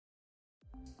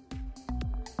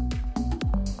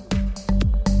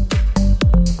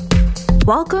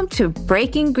Welcome to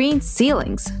Breaking Green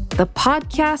Ceilings, the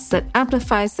podcast that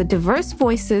amplifies the diverse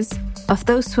voices of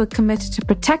those who are committed to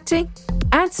protecting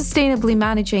and sustainably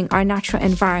managing our natural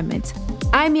environment.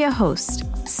 I'm your host,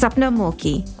 Sapna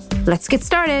Mulki. Let's get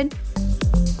started.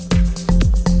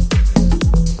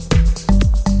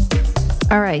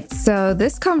 All right, so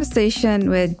this conversation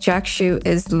with Jack Hsu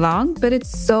is long, but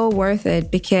it's so worth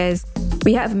it because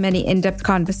we have many in-depth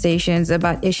conversations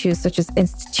about issues such as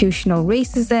institutional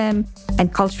racism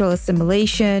and cultural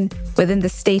assimilation within the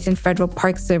state and federal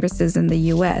park services in the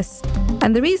US.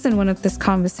 And the reason one of this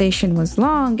conversation was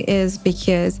long is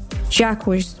because Jack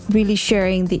was really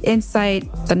sharing the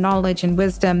insight, the knowledge, and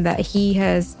wisdom that he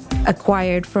has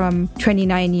acquired from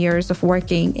 29 years of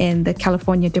working in the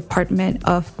California Department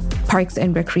of Parks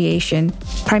and Recreation,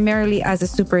 primarily as a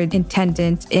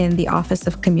superintendent in the Office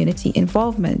of Community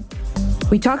Involvement.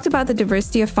 We talked about the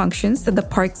diversity of functions that the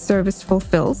Park Service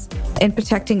fulfills in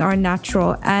protecting our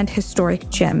natural and historic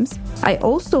gems. I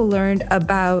also learned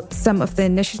about some of the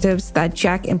initiatives that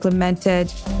Jack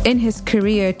implemented in his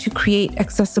career to create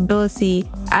accessibility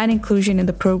and inclusion in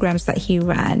the programs that he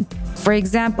ran. For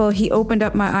example, he opened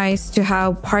up my eyes to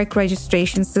how park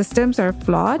registration systems are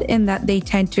flawed in that they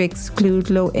tend to exclude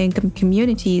low-income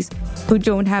communities who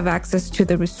don't have access to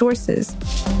the resources.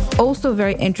 Also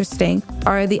very interesting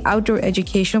are the outdoor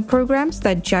educational programs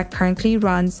that Jack currently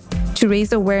runs to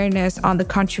raise awareness on the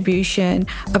contribution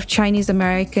of Chinese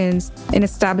Americans in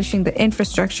establishing the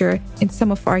infrastructure in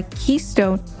some of our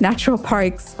keystone natural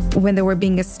parks when they were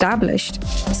being established.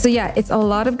 So yeah, it's a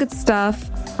lot of good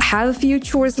stuff. I have a few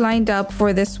chores lined up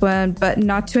for this one, but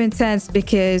not too intense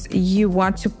because you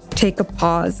want to take a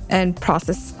pause and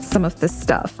process some of this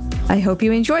stuff. I hope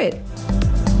you enjoy it.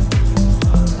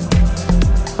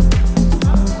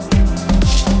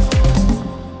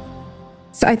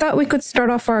 So I thought we could start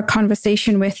off our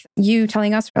conversation with you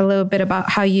telling us a little bit about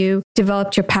how you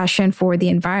developed your passion for the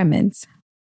environment.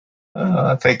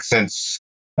 I think since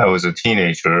I was a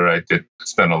teenager, I did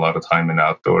spend a lot of time in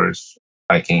outdoors,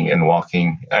 hiking and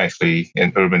walking, actually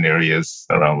in urban areas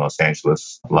around Los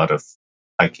Angeles. A lot of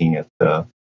hiking at the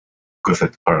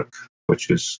Griffith Park, which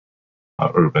is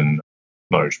an urban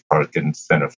large park in the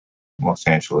center of Los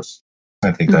Angeles.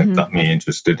 I think that got me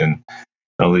interested in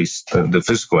at least the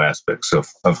physical aspects of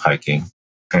hiking.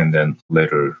 And then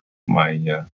later,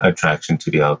 my attraction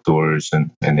to the outdoors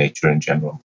and nature in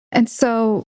general. And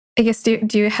so I guess, do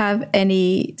you have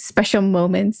any special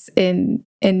moments in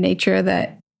nature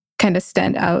that kind of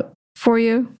stand out for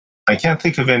you? I can't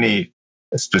think of any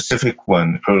specific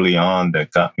one early on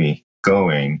that got me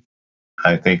going.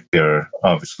 I think there are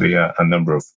obviously a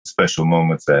number of special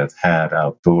moments that I've had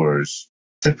outdoors.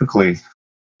 Typically,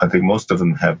 I think most of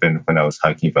them have been when I was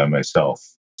hiking by myself.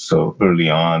 So early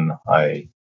on, I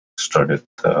started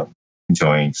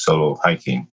enjoying solo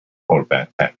hiking or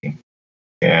backpacking.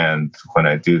 And when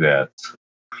I do that,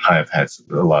 I've had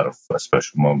a lot of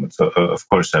special moments. Of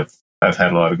course, I've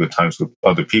had a lot of good times with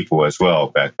other people as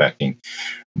well, backpacking.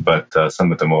 But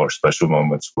some of the more special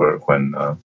moments were when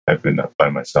I've been by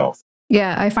myself.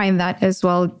 Yeah, I find that as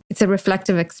well. It's a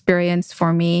reflective experience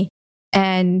for me.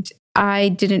 And I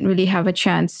didn't really have a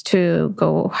chance to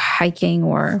go hiking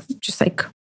or just like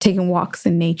taking walks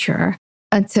in nature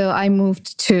until I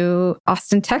moved to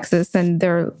Austin, Texas. And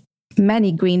there are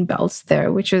many green belts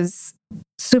there, which is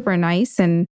super nice.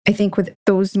 And I think with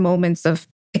those moments of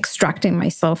extracting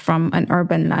myself from an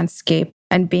urban landscape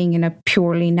and being in a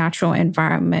purely natural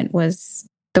environment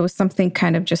there was something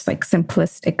kind of just like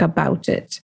simplistic about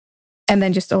it. And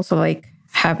then just also like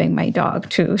having my dog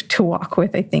to walk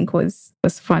with, I think was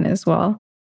fun as well.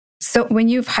 So when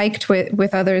you've hiked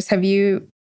with others,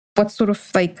 what's sort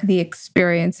of like the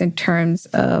experience in terms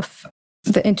of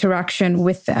the interaction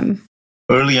with them?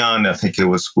 Early on, I think it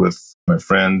was with my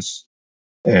friends,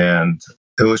 and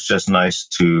it was just nice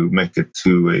to make it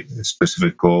to a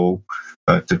specific goal.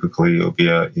 Typically, it'll be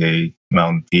a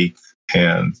mountain peak.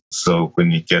 And so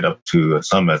when you get up to a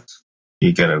summit,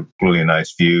 you get a really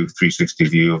nice view, 360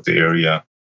 view of the area.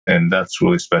 And that's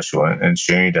really special. And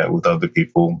sharing that with other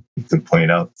people, you can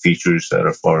point out features that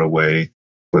are far away,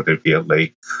 whether it be a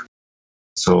lake.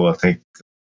 So I think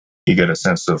you get a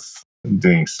sense of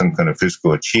doing some kind of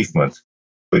physical achievement,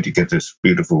 but you get this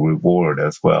beautiful reward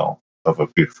as well of a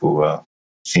beautiful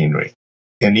scenery.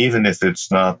 And even if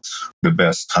it's not the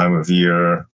best time of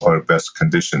year or best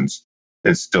conditions,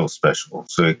 it's still special.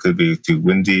 So it could be too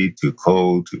windy, too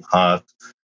cold, too hot.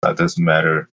 That doesn't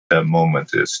matter. That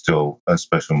moment is still a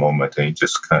special moment, and you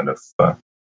just kind of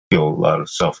feel a lot of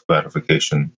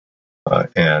self-gratification.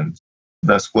 And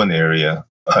that's one area.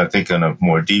 I think on a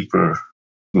more deeper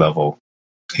level,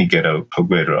 you get a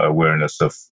greater awareness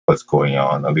of what's going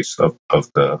on, at least of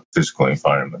the physical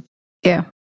environment. Yeah.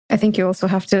 I think you also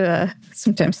have to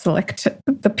sometimes select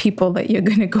the people that you're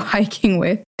going to go hiking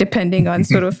with, depending on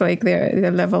sort of like their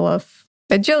level of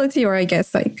agility, or I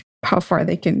guess like how far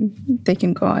they can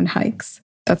go on hikes.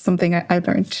 That's something I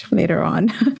learned later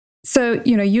on. So,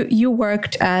 you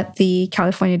worked at the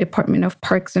California Department of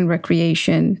Parks and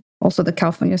Recreation, also the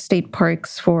California State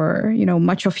Parks for,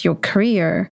 much of your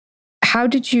career. How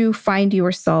did you find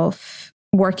yourself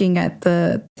working at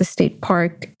the state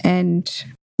park, and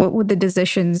what were the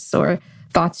decisions or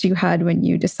thoughts you had when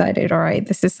you decided, all right,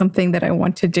 this is something that I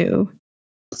want to do?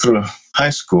 Through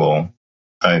high school,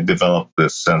 I developed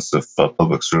this sense of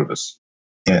public service.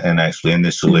 And actually,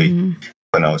 initially,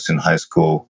 when I was in high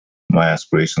school, my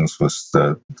aspirations was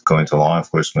to go into law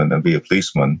enforcement and be a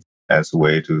policeman as a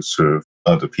way to serve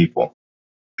other people.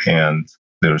 And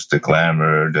there's the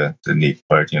glamour, the neat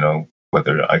part,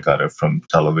 whether I got it from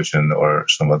television or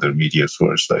some other media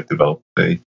source. I developed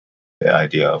the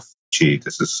idea of, gee,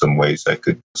 this is some ways I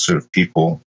could serve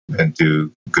people and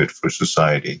do good for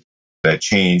society. That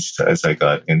changed as I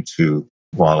got into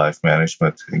wildlife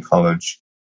management in college.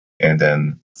 And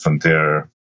then from there,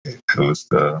 it was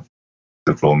the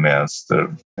romance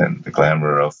and the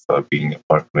glamour of being a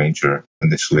park ranger,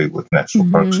 initially with National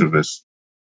Park Service,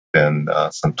 then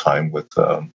some time with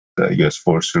the U.S.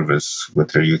 Forest Service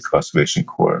with their Youth Conservation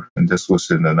Corps. And this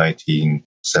was in the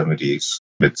 1970s,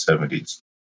 mid-70s.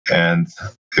 And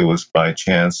it was by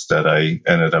chance that I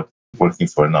ended up working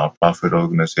for a nonprofit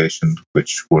organization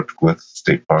which worked with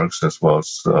state parks as well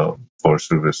as Forest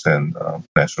Service and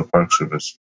National Park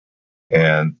Service.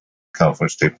 And California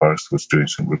State Parks was doing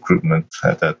some recruitment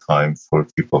at that time for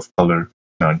people of color,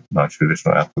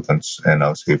 non-traditional applicants, and I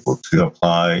was able to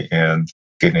apply and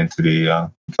get into the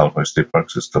California State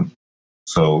Park system.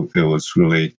 So it was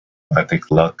really, I think,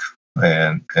 luck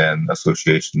and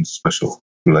association, special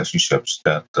relationships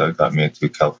that got me into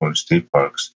California State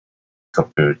Parks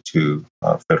compared to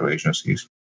federal agencies.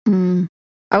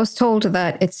 I was told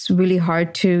that it's really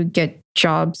hard to get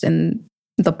jobs in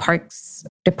the parks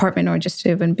department or just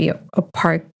to even be a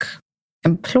park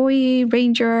employee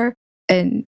ranger.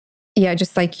 And yeah,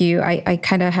 just like you, I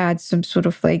kind of had some sort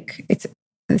of like, it's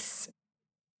this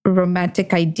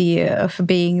romantic idea of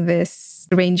being this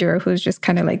ranger who's just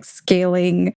kind of like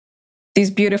scaling these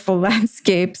beautiful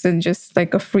landscapes and just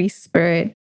like a free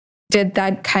spirit. Did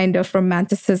that kind of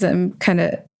romanticism kind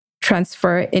of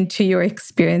transfer into your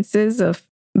experiences of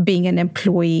being an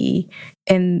employee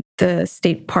in the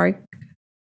state park?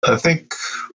 I think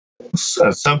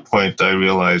at some point I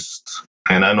realized,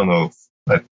 and I don't know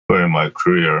if where in my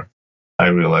career, I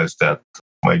realized that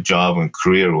my job and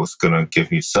career was going to give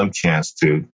me some chance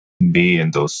to be in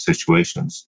those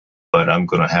situations, but I'm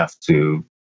going to have to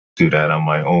do that on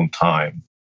my own time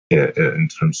in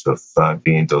terms of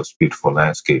being those beautiful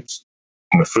landscapes.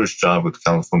 My first job with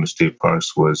California State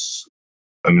Parks was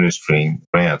administering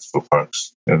grants for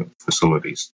parks and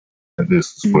facilities. And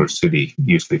this is for city,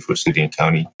 usually for city and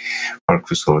county park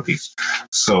facilities.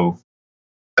 So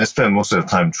I spent most of the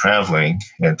time traveling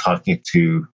and talking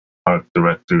to park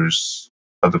directors,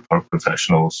 other park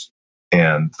professionals,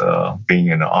 and being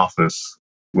in the office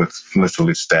with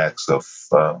literally stacks of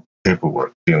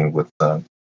paperwork dealing with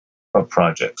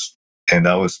projects. And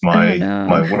that was my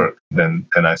work. And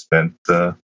I spent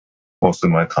most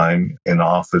of my time in the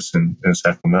office in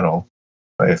Sacramento,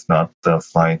 if not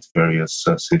flying to various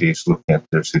cities looking at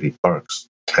their city parks.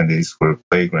 And these were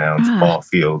playgrounds, ball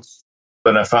fields.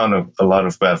 But I found a lot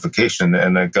of gratification,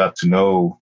 and I got to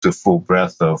know the full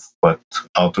breadth of what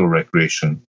outdoor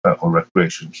recreation or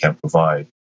recreation can provide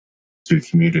to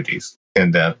communities.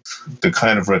 And that the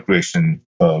kind of recreation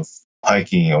of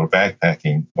hiking or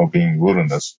backpacking or being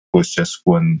wilderness was just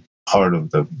one part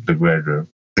of the greater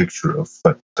picture of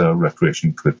what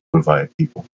recreation could provide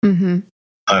people.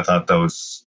 I thought that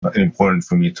was important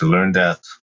for me to learn that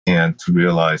and to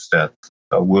realize that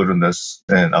wilderness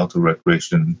and outdoor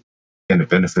recreation and the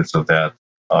benefits of that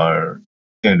are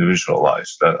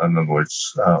individualized. In other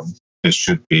words, it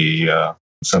should be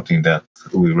something that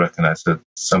we recognize that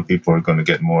some people are going to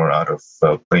get more out of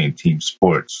playing team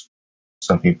sports.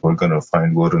 Some people are going to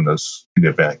find wilderness in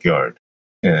their backyard.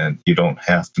 And you don't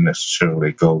have to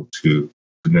necessarily go to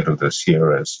the middle of the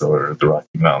Sierras or the Rocky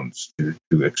Mountains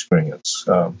to experience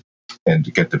and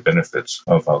to get the benefits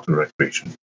of outdoor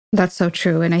recreation. That's so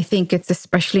true. And I think it's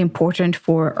especially important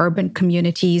for urban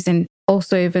communities and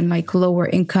also even like lower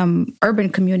income urban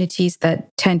communities that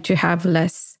tend to have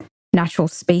less natural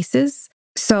spaces.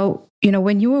 So,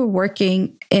 when you were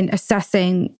working in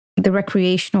assessing the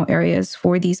recreational areas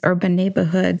for these urban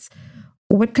neighborhoods,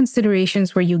 what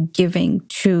considerations were you giving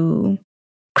to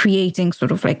creating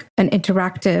sort of like an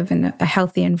interactive and a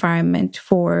healthy environment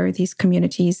for these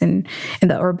communities in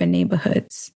the urban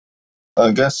neighborhoods?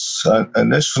 I guess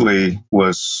initially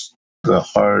was the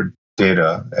hard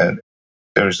data, and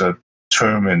there's a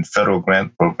term in federal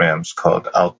grant programs called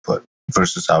output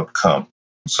versus outcome.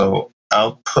 So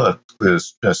output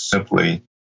is just simply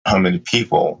how many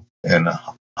people and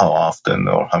how often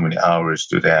or how many hours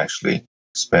do they actually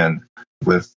spend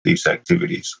with these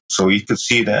activities. So you could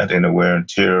see that in the wear and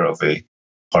tear of a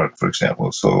park, for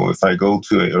example. So if I go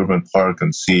to an urban park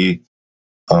and see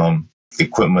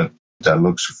equipment that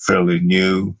looks fairly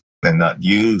new and not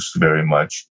used very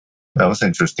much, that was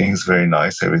interesting. It's very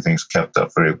nice. Everything's kept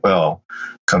up very well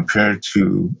compared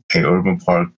to a urban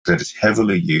park that is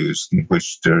heavily used, in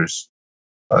which there's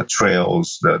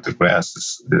trails that the grass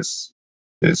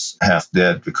is half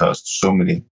dead because so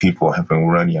many people have been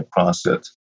running across it,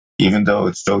 even though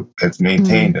it's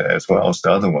maintained as well as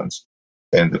the other ones.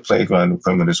 And the playground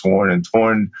equipment is worn and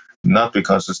torn, not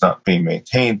because it's not being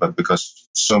maintained, but because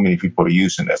so many people are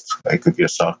using it. It could be a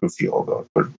soccer field or it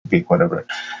could be whatever.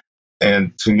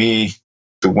 And to me,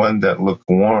 the one that looked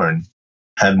worn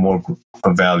had more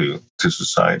value to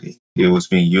society. It was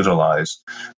being utilized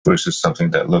versus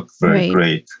something that looked very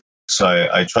great. So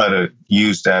I try to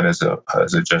use that as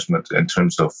a judgment in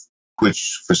terms of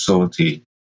which facility,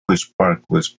 which park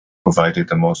was provided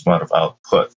the most amount of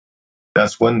output.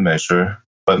 That's one measure.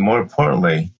 But more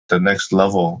importantly, the next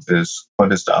level is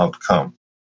what is the outcome?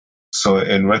 So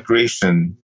in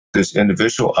recreation, this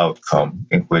individual outcome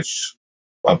in which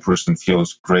a person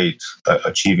feels great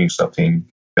achieving something,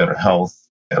 better health,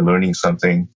 learning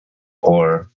something,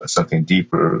 or something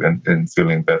deeper and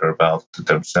feeling better about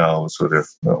themselves or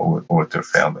their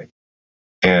family.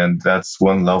 And that's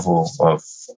one level of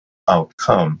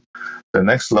outcome. The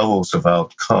next levels of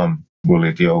outcome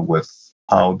really deal with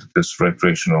how this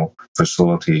recreational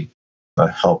facility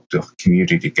help the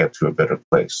community get to a better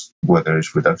place, whether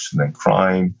it's reduction in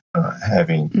crime,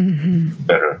 having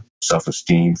better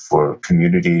self-esteem for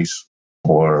communities,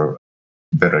 or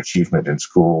better achievement in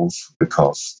schools,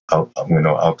 because we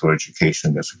know outdoor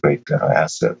education is a great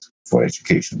asset for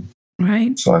education.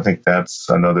 Right. So I think that's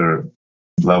another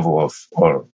level of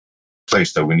or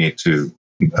place that we need to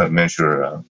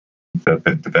measure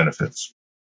the benefits.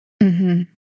 Mm-hmm.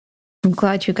 I'm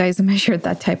glad you guys measured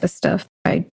that type of stuff.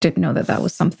 I didn't know that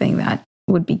was something that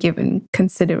would be given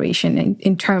consideration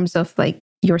in terms of like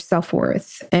your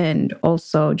self-worth and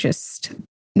also just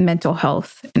mental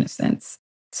health in a sense.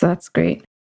 So that's great.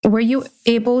 Were you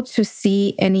able to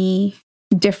see any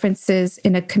differences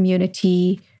in a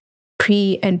community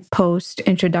pre and post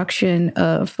introduction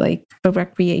of like a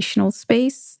recreational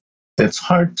space? It's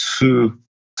hard to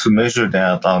measure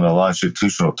that on a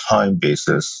longitudinal time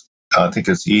basis. I think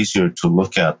it's easier to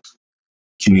look at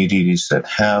communities that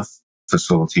have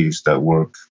facilities that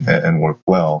work and work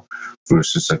well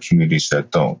versus communities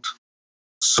that don't.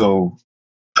 So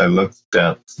I looked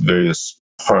at various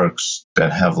parks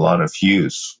that have a lot of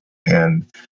use. And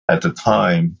at the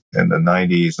time, in the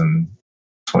 90s and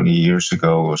 20 years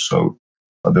ago or so,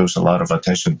 there was a lot of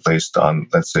attention placed on,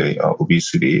 let's say,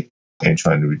 obesity and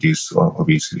trying to reduce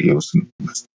obesity.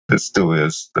 It still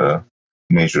is the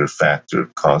major factor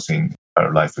causing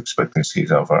our life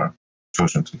expectancies of our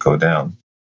children to go down.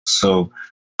 So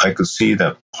I could see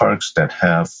that parks that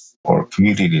have, or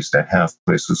communities that have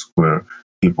places where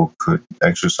people could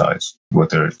exercise,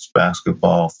 whether it's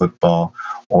basketball, football,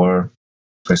 or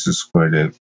places where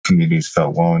the communities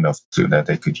felt well enough that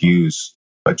they could use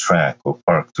a track or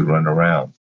park to run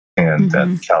around. And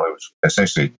that calories,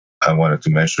 essentially, I wanted to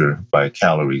measure by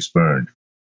calories burned.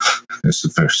 It's the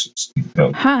first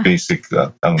basic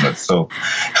element. So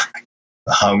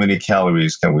how many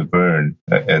calories can we burn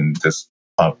in this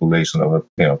population of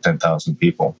 10,000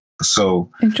 people?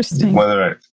 So interesting.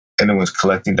 Whether anyone's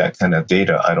collecting that kind of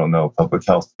data, I don't know. Public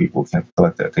health people can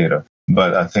collect that data.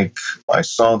 But I think I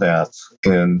saw that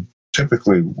in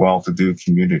typically well-to-do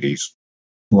communities.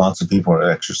 Lots of people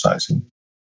are exercising.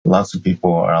 Lots of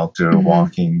people are out there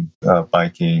walking,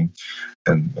 biking,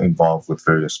 and involved with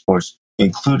various sports,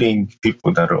 including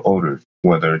people that are older,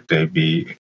 whether they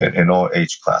be in all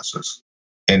age classes.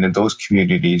 And in those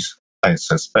communities, I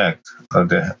suspect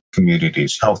the community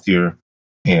is healthier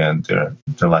and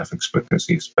their life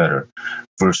expectancy is better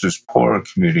versus poorer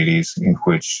communities in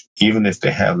which, even if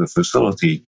they have the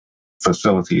facilities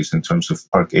in terms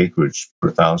of park acreage per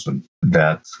thousand,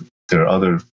 that there are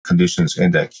other conditions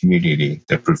in that community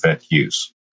that prevent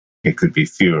use. It could be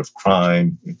fear of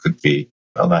crime. It could be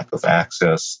a lack of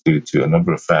access due to a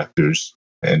number of factors.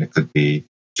 And it could be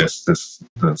just this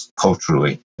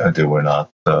culturally, they were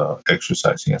not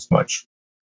exercising as much.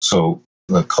 So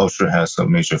the culture has a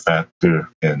major factor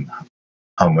in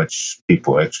how much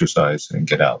people exercise and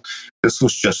get out. This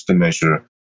was just to measure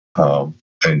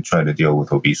and try to deal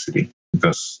with obesity,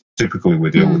 because typically we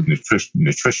deal with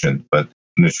nutrition, but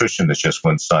nutrition is just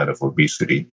one side of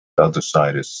obesity. The other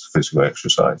side is physical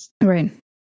exercise. Right.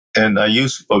 And I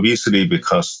use obesity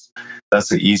because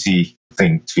that's an easy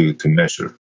thing to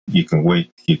measure. You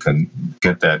can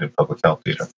get that in public health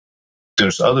data.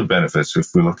 There's other benefits if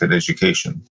we look at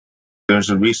education. There's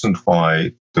a reason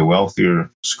why the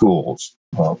wealthier schools,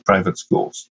 private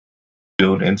schools,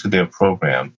 build into their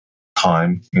program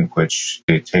time in which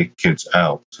they take kids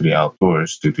out to the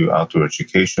outdoors to do outdoor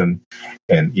education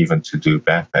and even to do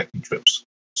backpacking trips.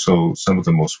 So some of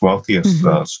the most wealthiest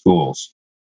schools,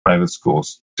 private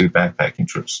schools, do backpacking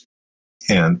trips.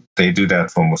 And they do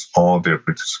that for almost all their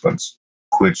participants,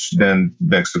 which then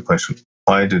begs the question,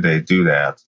 why do they do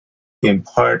that? In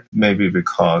part, maybe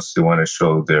because they want to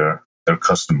show their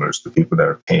customers, the people that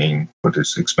are paying for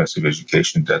this expensive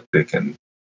education, that they can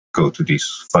go to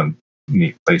these fun,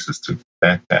 neat places to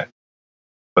backpack.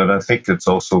 But I think it's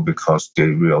also because they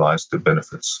realize the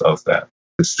benefits of that.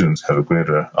 The students have a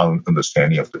greater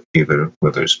understanding of either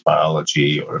whether it's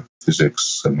biology or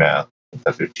physics and math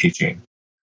that they're teaching,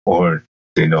 or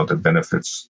they know the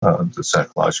benefits, the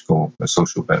psychological and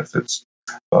social benefits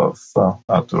of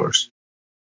outdoors.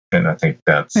 And I think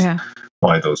that's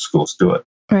why those schools do it.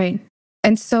 Right.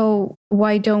 And so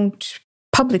why don't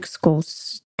public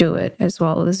schools do it as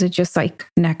well? Is it just like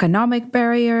an economic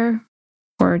barrier,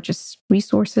 or just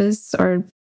resources are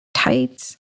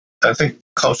tight? I think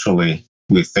culturally,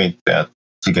 we think that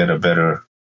to get a better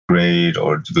grade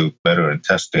or to do better in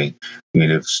testing, we need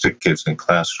to stick kids in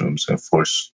classrooms and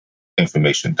force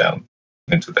information down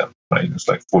into them, right? It's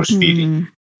like force feeding.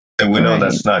 And we know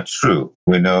that's not true.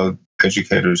 We know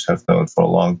educators have known for a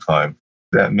long time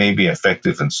that may be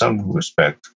effective in some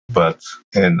respect, but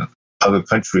in other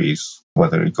countries,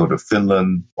 whether you go to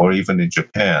Finland or even in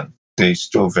Japan, they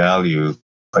still value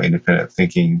independent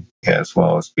thinking as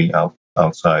well as being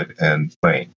outside and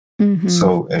playing.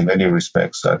 So in many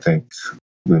respects, I think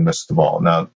we missed the ball.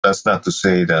 Now, that's not to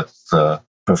say that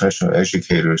professional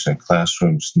educators in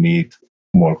classrooms need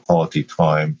more quality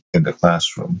time in the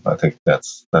classroom. I think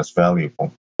that's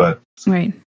valuable. But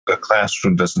the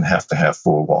classroom doesn't have to have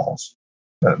four walls.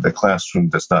 The classroom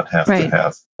does not have to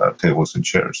have tables and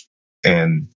chairs.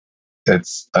 And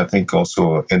it's, I think,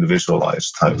 also an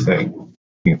individualized type thing,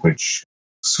 in which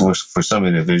for some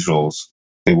individuals,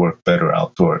 they work better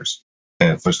outdoors.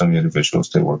 And for some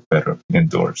individuals, they work better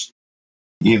indoors.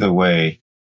 Either way,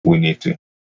 we need to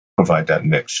provide that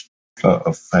mix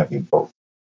of having both.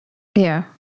 Yeah,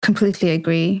 completely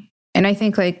agree. And I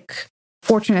think, like,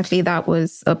 fortunately, that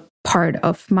was a part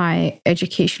of my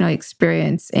educational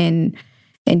experience in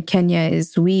Kenya,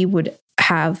 is we would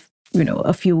have,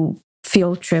 a few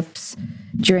field trips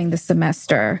during the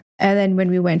semester. And then when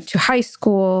we went to high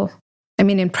school,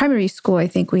 in primary school, I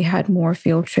think we had more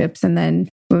field trips. And then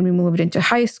when we moved into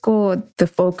high school, the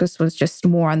focus was just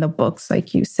more on the books,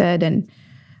 like you said. And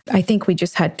I think we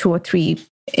just had 2 or 3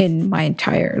 in my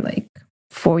entire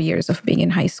 4 years of being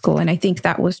in high school. And I think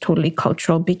that was totally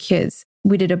cultural, because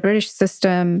we did a British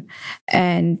system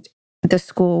and the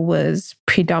school was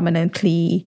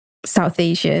predominantly South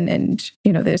Asian. And,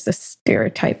 there's a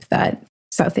stereotype that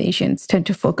South Asians tend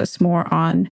to focus more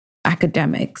on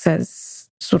academics as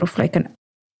sort of like an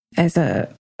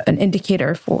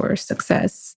indicator for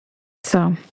success.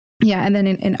 So, yeah. And then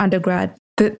in undergrad,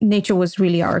 the nature was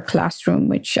really our classroom,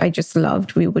 which I just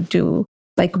loved. We would do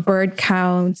bird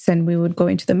counts and we would go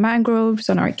into the mangroves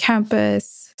on our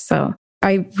campus. So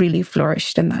I really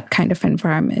flourished in that kind of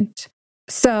environment.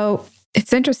 So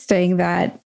it's interesting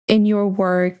that in your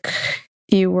work,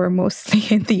 you were mostly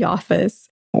in the office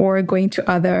or going to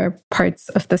other parts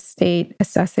of the state,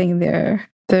 assessing the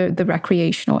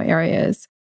recreational areas.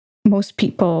 Most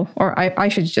people, or I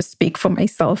should just speak for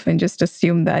myself and just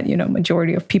assume that,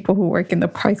 majority of people who work in the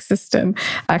park system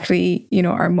actually,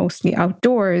 are mostly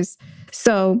outdoors.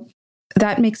 So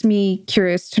that makes me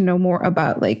curious to know more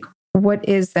about what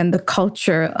is then the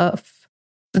culture of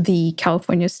the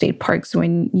California state parks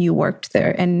when you worked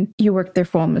there, and you worked there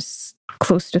for almost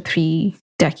close to 3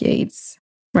 decades,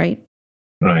 right?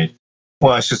 Right.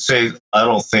 Well, I should say, I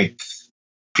don't think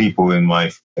people in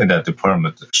that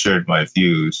department shared my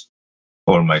views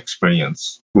or my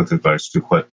experience with regards to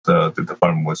what the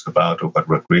department was about or what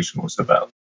recreation was about.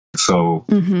 So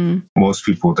most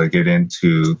people that get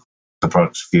into the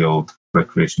parks field,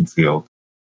 recreation field,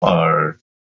 are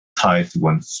tied to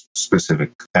one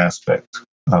specific aspect,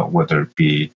 whether it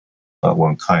be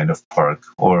one kind of park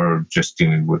or just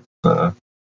dealing with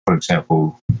For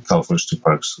example, California State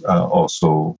Parks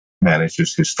also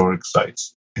manages historic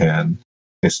sites and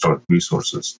historic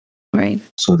resources. Right.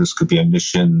 So this could be a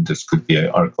mission, this could be an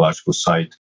archaeological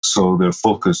site. So their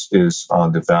focus is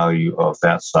on the value of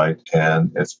that site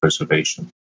and its preservation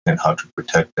and how to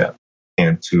protect that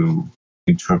and to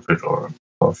interpret or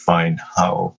find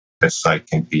how that site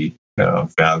can be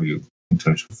valued in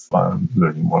terms of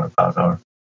learning more about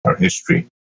our history.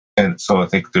 And so I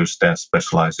think there's that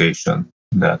specialization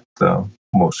that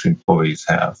most employees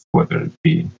have, whether it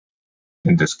be,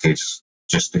 in this case,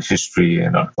 just the history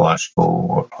and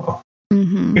archaeological or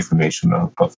information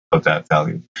of that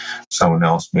value. Someone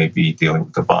else may be dealing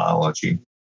with the biology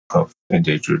of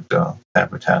endangered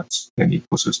habitats and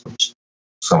ecosystems.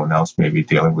 Someone else may be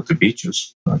dealing with the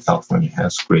beaches. California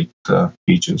has great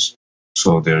beaches.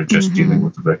 So they're just dealing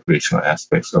with the recreational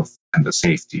aspects of and the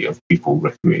safety of people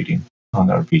recreating on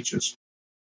our beaches.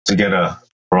 To get a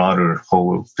broader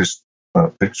whole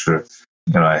picture,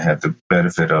 I had the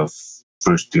benefit of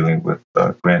first dealing with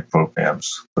grant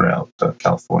programs throughout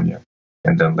California,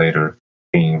 and then later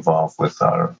being involved with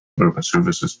our urban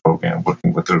services program,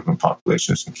 working with urban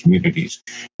populations and communities,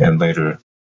 and later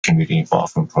community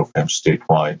involvement programs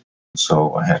statewide.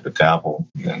 So I had to dabble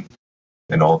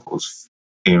in all those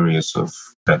areas of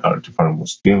that our department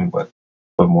was dealing with.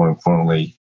 But more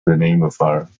importantly, the name of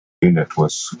our unit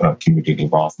was community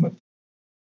involvement.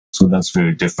 So that's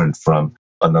very different from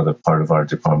another part of our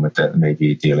department that may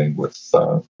be dealing with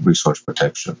resource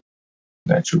protection,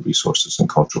 natural resources, and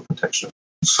cultural protection.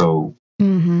 So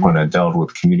when I dealt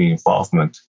with community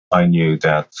involvement, I knew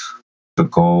that the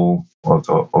goal of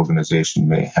the organization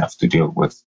may have to deal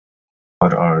with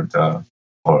what are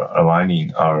or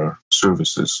aligning our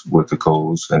services with the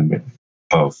goals and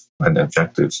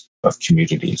objectives of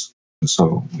communities.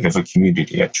 So if a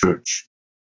community, a church,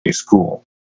 a school,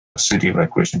 a city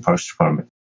recreation parks department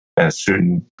has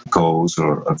certain goals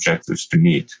or objectives to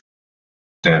meet,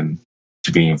 then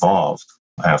to be involved,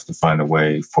 I have to find a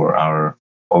way for our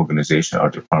organization, our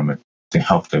department, to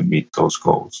help them meet those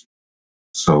goals.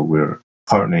 So we're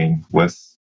partnering with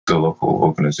the local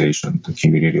organization, the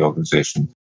community organization,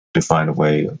 to find a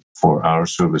way for our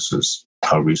services,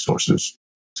 our resources,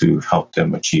 to help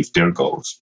them achieve their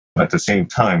goals. At the same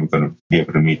time, we're going to be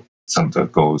able to meet some of the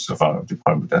goals of our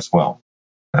department as well.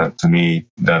 To me,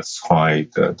 that's why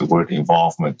the word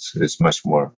involvement is much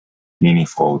more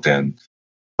meaningful than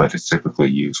what is typically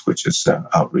used, which is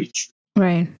outreach.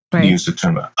 Right. Use the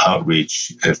term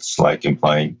outreach, it's like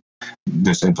implying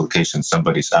this implication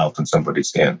somebody's out and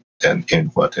somebody's in, and in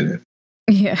what in it.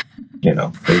 Yeah.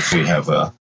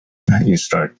 So you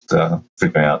start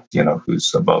figuring out,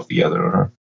 who's above the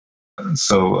other.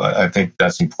 So I think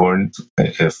that's important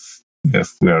if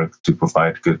we are to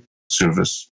provide good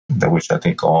service, which I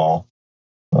think all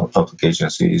public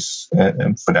agencies,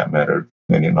 and for that matter,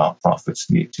 many nonprofits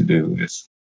need to do, is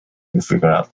to figure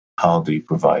out how do you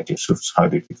provide your service, how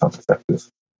do you become effective.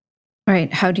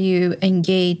 Right. How do you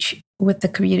engage with the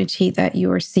community that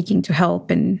you are seeking to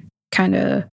help and kind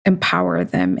of empower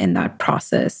them in that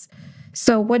process?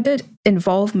 So what did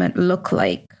involvement look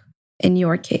like in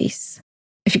your case?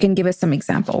 If you can give us some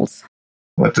examples.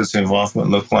 What does involvement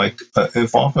look like?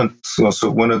 Involvement, so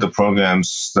one of the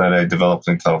programs that I developed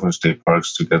in California State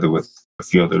Parks together with a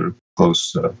few other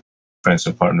close friends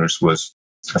and partners was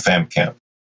a FAM camp.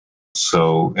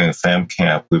 So in FAM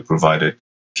camp, we provided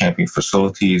camping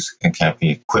facilities and camping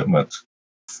equipment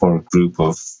for a group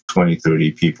of 20,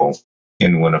 30 people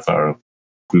in one of our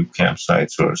group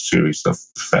campsites or a series of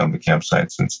family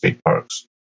campsites in state parks.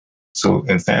 So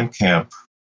in FAM camp,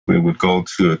 we would go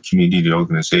to a community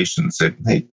organization and say,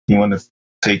 hey, you want to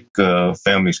take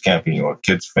families camping or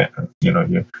kids,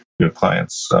 your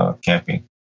clients camping?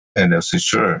 And they'll say,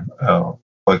 sure,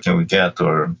 what can we get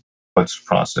or what's the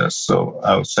process? So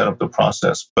I would set up the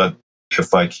process. But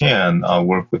if I can, I'll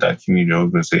work with that community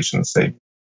organization and say,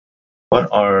 what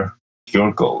are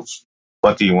your goals?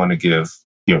 What do you want to give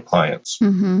your clients?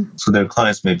 So their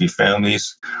clients may be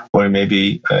families, or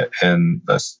maybe, and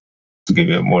to give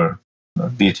you a more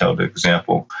detailed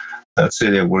example, let's say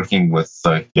they're working with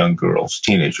young girls,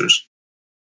 teenagers,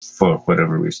 for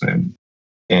whatever reason.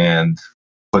 And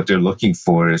what they're looking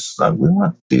for is we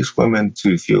want these women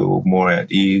to feel more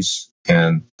at ease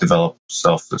and develop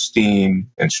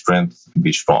self-esteem and strength and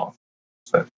be strong.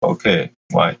 So, okay,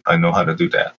 well, I know how to do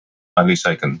that. At least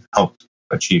I can help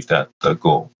achieve that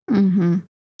goal.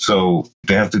 So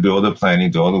they have to do all the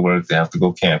planning, do all the work. They have to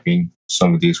go camping.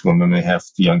 Some of these women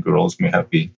young girls may have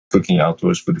be cooking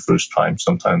outdoors for the first time.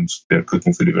 Sometimes they're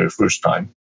cooking for the very first time.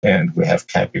 And we have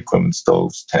camping equipment,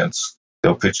 stoves, tents.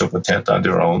 They'll pitch up a tent on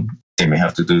their own. They may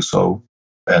have to do so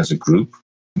as a group.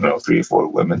 three or four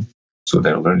women. So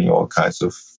they're learning all kinds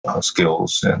of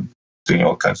skills and doing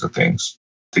all kinds of things.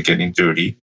 They're getting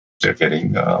dirty. They're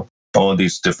getting all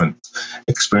these different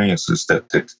experiences that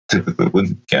they typically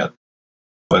wouldn't get,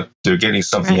 but they're getting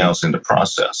something Right. else in the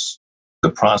process. The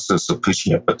process of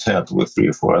pitching up a tent with three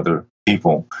or four other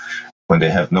people when they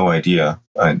have no idea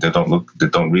and they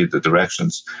don't read the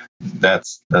directions.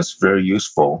 That's very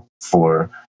useful for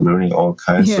learning all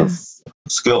kinds of Yeah.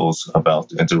 skills about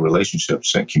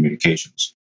interrelationships and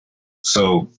communications.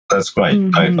 So that's great.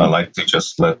 I Mm-hmm. like to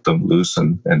just let them loose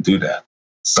and do that.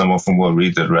 Some of them will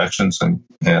read the directions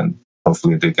and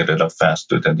hopefully they get it up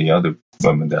faster than the other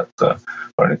women that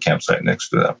are in the campsite next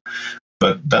to them.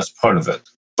 But that's part of it.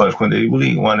 But when they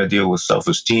really want to deal with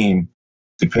self-esteem,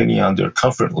 depending on their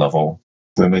comfort level,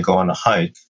 they may go on a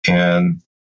hike and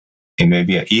it may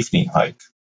be an evening hike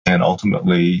and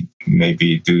ultimately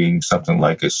maybe doing something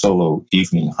like a solo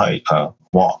evening hike,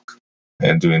 walk,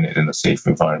 and doing it in a safe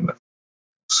environment.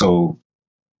 So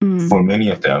for Mm. many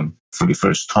of them, for the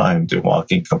first time, they're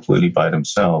walking completely by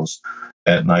themselves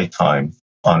at nighttime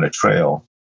on a trail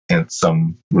in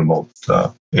some remote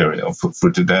area.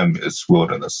 For to them, it's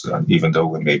wilderness, even though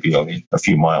we may be only a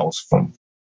few miles from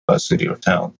a city or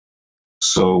town.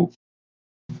 So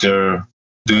they're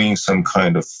doing some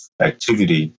kind of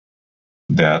activity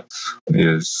that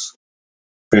is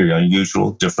very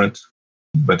unusual, different,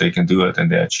 but they can do it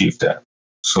and they achieve that.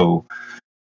 So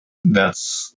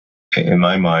that's, in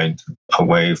my mind, a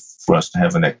way for us to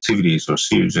have an activities or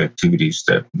series of activities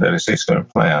that is going to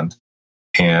planned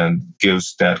and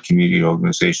gives that community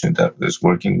organization that is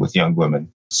working with young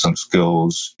women some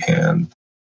skills and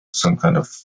some kind of,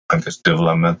 I guess,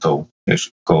 developmental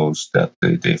goals that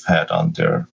they've had on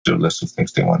their list of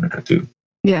things they wanted to do.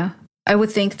 Yeah. I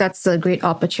would think that's a great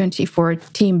opportunity for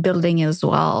team building as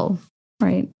well,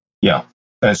 right? Yeah.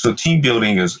 And so team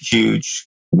building is huge,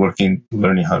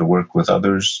 learning how to work with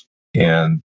others.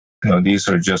 And, these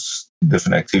are just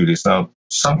different activities. Now,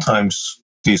 sometimes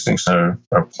these things are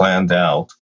planned out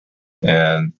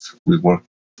and we work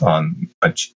on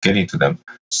getting to them.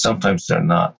 Sometimes they're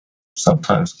not.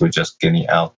 Sometimes we're just getting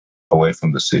out away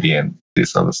from the city and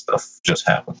this other stuff just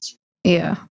happens.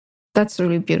 Yeah. That's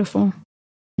really beautiful.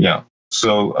 Yeah.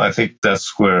 So I think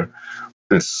that's where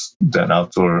that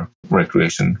outdoor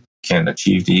recreation can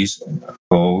achieve these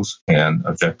goals and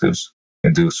objectives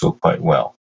and do so quite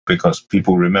well because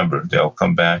people remember. They'll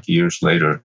come back years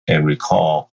later and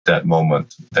recall that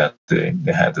moment that they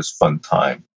had this fun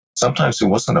time. Sometimes it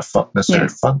wasn't necessarily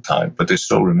fun time, but they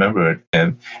still remember it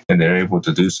and they're able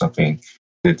to do something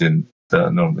they didn't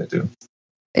normally do.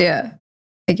 Yeah.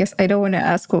 I guess I don't want to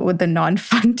ask what were the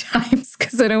non-fun times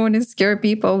because I don't want to scare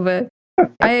people, but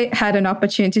I had an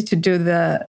opportunity to do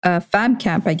the fam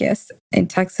camp, I guess, in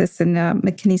Texas in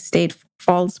McKinney State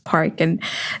Falls Park. And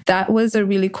that was a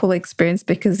really cool experience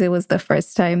because it was the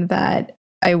first time that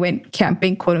I went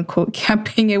camping, quote unquote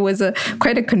camping. It was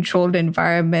quite a controlled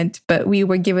environment, but we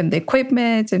were given the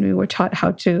equipment and we were taught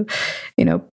how to,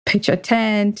 pitch a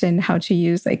tent and how to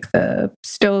use like the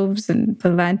stoves and the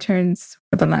lanterns,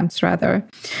 or the lamps rather.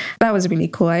 That was really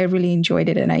cool. I really enjoyed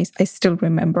it. And I still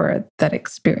remember that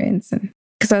experience. And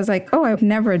because I was like, oh, I've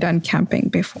never done camping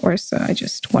before. So I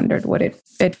just wondered what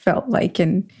it felt like.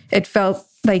 And it felt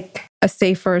like a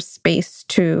safer space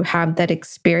to have that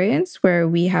experience where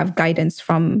we have guidance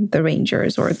from the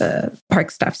rangers or the park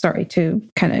staff, to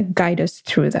kind of guide us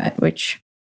through that, which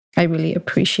I really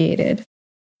appreciated.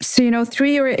 So, through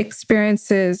your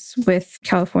experiences with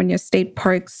California state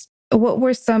parks, what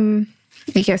were some,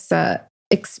 I guess,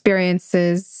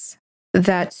 experiences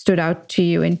that stood out to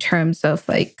you in terms of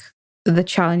like the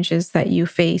challenges that you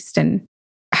faced and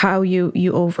how you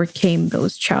overcame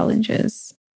those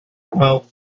challenges? Well,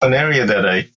 an area that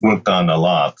I worked on a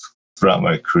lot throughout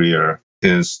my career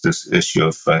is this issue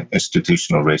of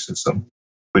institutional racism,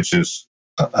 which is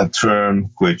a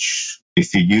term which,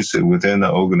 if you use it within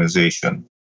an organization,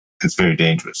 it's very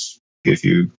dangerous. If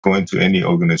you go into any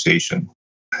organization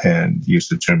and use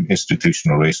the term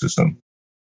institutional racism,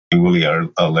 you really are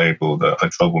labeled a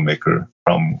troublemaker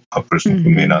from a person who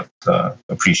may not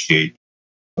appreciate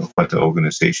what the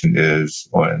organization is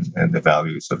and the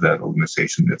values of that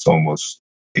organization. It's almost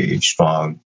a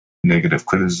strong negative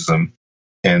criticism.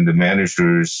 And the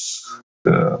managers,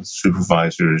 the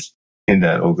supervisors in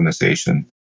that organization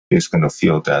is going to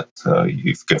feel that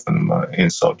you've given them an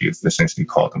insult. You've essentially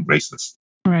called them racist.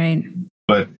 Right.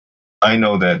 But I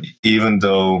know that even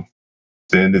though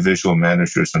the individual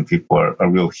managers and people are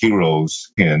real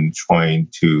heroes in trying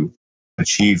to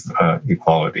achieve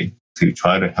equality, to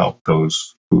try to help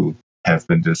those who have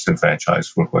been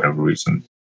disenfranchised for whatever reason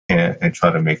and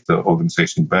try to make the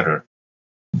organization better.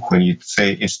 when you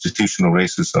say institutional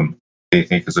racism, they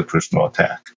think it's a personal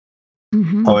attack.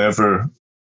 Mm-hmm. However,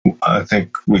 I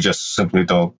think we just simply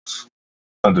don't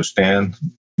understand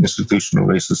institutional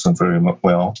racism very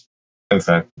well. In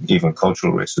fact, even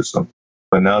cultural racism.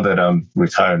 But now that I'm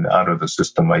retired and out of the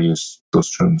system, I use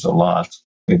those terms a lot.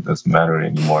 It doesn't matter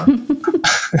anymore.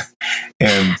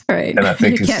 and Right. and I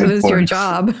think You it's can't lose your important.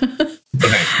 job.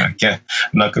 Right. I'm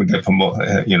not going to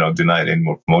get denied any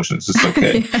more promotions. It's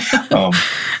okay. Yeah.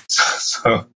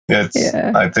 So it's,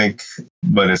 Yeah. I think,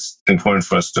 but it's important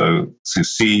for us to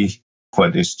see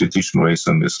what institutional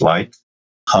racism is like,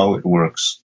 how it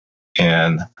works,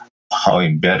 and how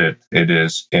embedded it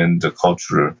is in the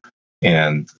culture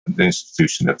and the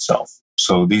institution itself.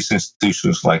 So these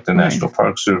institutions like the National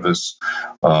Park Service,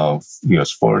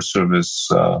 U.S. Forest Service,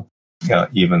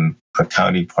 even the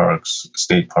county parks,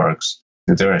 state parks,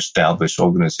 they're established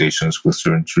organizations with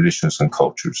certain traditions and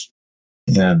cultures.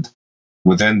 And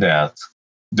within that,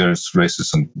 there's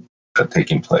racism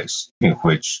taking place in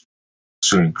which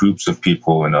certain groups of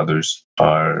people and others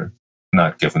are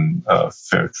not given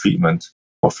fair treatment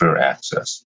or fair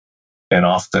access. And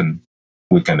often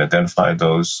we can identify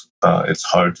those. It's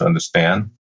hard to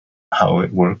understand how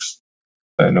it works.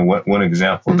 And one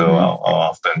example, though, I'll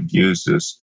often use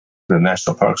is the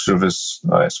National Park Service,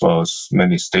 as well as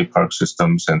many state park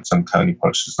systems and some county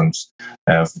park systems,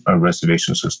 have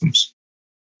reservation systems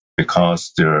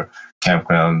because their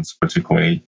campgrounds,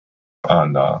 particularly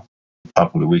on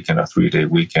popular weekend, a 3-day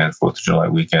weekend, 4th of July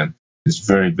weekend, is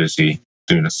very busy.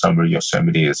 During the summer,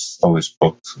 Yosemite is always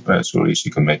booked as early as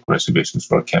you can make reservations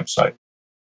for a campsite.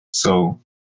 So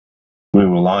we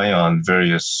rely on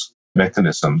various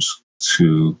mechanisms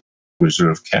to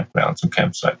reserve campgrounds and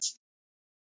campsites.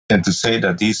 And to say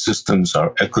that these systems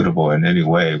are equitable in any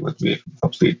way would be a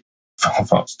complete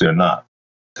false. They're not.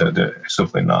 They're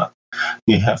simply not.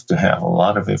 You have to have a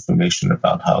lot of information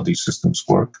about how these systems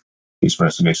work, these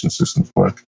reservation systems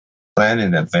work. Plan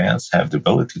in advance, have the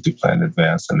ability to plan in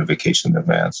advance and a vacation in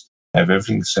advance, have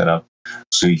everything set up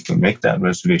so you can make that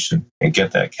reservation and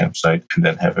get that campsite and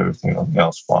then have everything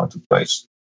else fall into place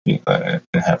and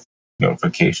have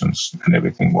vacations and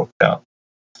everything worked out.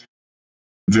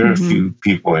 Very few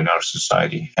people in our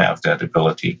society have that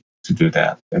ability to do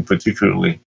that. And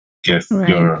particularly if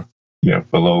you're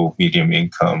below medium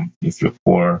income, if you're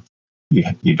poor,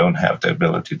 you don't have the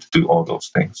ability to do all those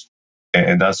things.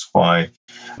 And that's why,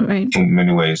 in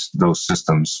many ways, those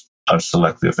systems are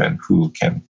selective in who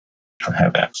can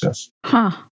have access.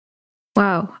 Huh.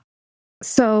 Wow.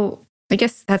 So I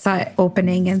guess that's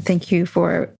eye-opening, and thank you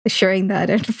for sharing that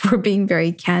and for being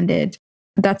very candid.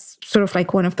 That's sort of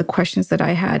like one of the questions that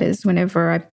I had is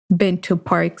whenever I've been to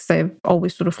parks, I've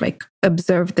always sort of like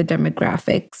observed the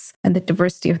demographics and the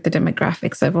diversity of the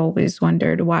demographics. I've always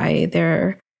wondered why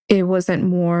it wasn't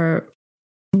more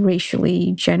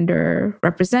racially gender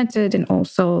represented, and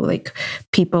also like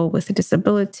people with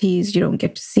disabilities, you don't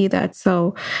get to see that.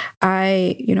 So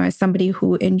I, as somebody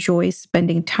who enjoys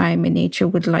spending time in nature,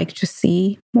 would like to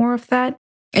see more of that.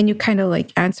 And you kind of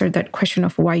like answered that question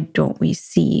of why don't we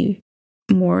see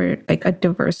more like a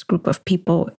diverse group of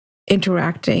people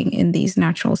interacting in these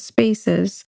natural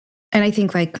spaces. And I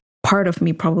think like part of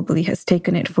me probably has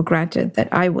taken it for granted that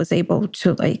I was able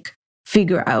to like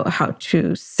figure out how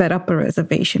to set up a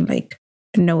reservation, like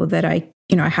know that I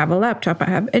have a laptop, I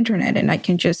have internet, and I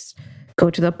can just go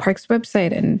to the park's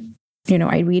website and,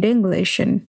 I read English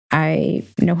and I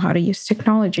know how to use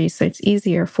technology. So it's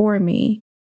easier for me.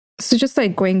 So just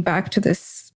like going back to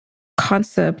this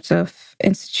concept of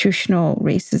institutional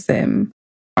racism,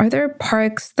 are there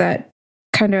parks that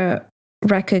kind of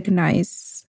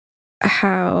recognize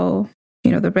how,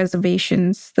 the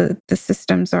reservations, the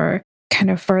systems are kind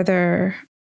of further,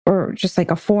 or just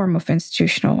like a form of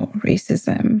institutional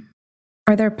racism?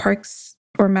 Are there parks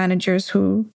or managers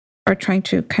who are trying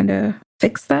to kind of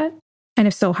fix that? And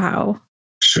if so, how?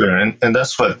 Sure. And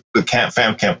that's what the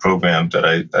Fam Camp program that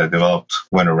I developed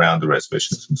went around the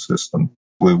reservation system.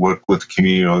 We worked with the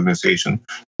community organization.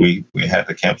 We had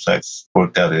the campsites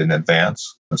worked out in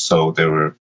advance. So they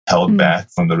were held back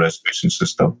from the reservation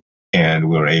system. And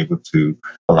we were able to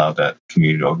allow that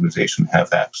community organization to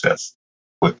have access.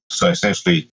 So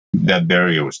essentially, that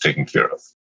barrier was taken care of.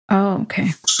 Oh, okay.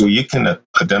 So you can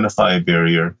identify a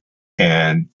barrier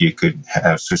and you could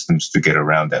have systems to get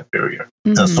around that barrier.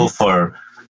 Now, so far,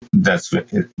 that's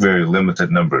very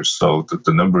limited numbers. So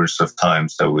the numbers of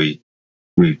times that we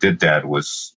did that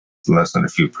was less than a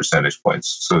few percentage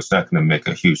points. So it's not going to make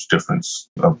a huge difference.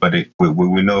 But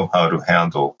we know how to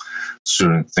handle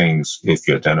certain things if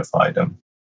you identify them.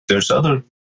 There's other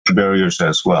barriers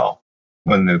as well,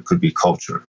 and there could be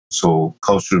culture. So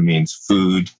culture means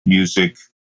food, music,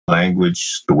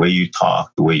 language, the way you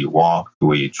talk, the way you walk, the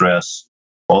way you dress.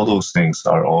 All those things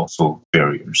are also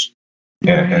barriers.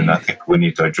 And I Right. think we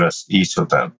need to address each of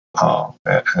them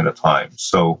at a time.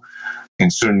 So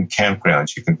in certain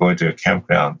campgrounds, you can go into a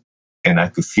campground and I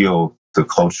could feel the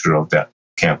culture of that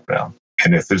campground.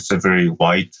 And if it's a very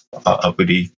white,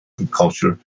 uppity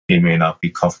culture, it may not be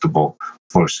comfortable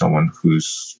for someone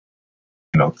who's,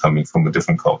 coming from a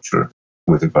different culture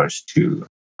with regards to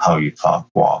how you talk,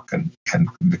 walk, and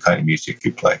the kind of music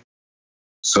you play.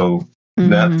 So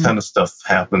that Mm-hmm. kind of stuff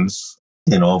happens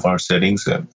in all of our settings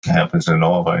and happens in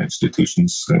all of our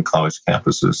institutions and college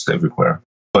campuses everywhere.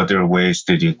 But there are ways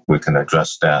that we can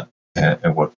address that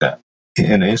and work that.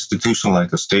 In an institution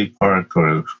like a state park or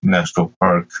a national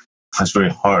park, it's very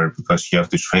hard because you have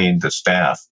to train the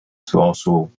staff to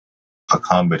also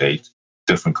accommodate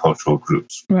different cultural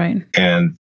groups. Right.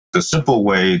 And the simple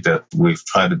way that we've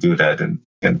tried to do that in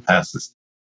the past is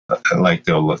like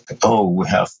they'll look, we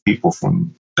have people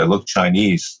that look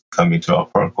Chinese coming to our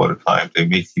park all the time. They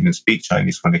may even speak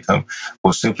Chinese when they come.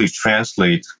 We'll simply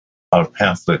translate our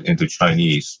pamphlet into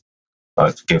Chinese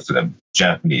to give to them,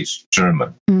 Japanese,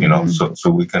 German, so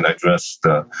we can address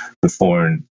the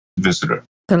foreign visitor.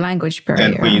 The language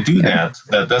And when you barrier.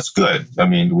 do that's good. I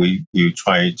mean, you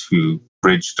try to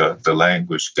bridge the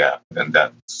language gap in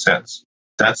that sense.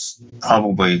 That's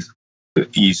probably the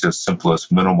easiest,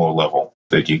 simplest, minimal level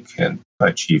that you can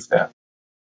achieve that.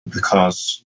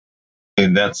 Because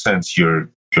in that sense, you're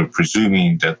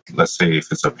presuming that, let's say,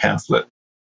 if it's a pamphlet,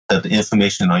 that the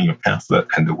information on your pamphlet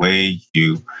and the way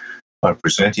you are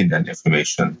presenting that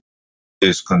information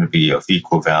is going to be of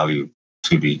equal value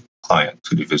to the client,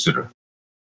 to the visitor.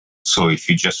 So if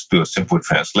you just do a simple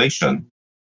translation,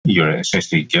 you're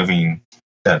essentially giving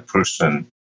that person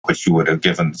what you would have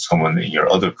given someone in your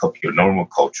normal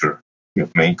culture, your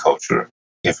main culture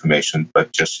information,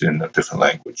 but just in a different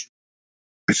language,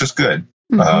 which is good.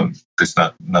 Mm-hmm. It's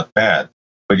not bad,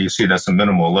 but you see that's a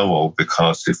minimal level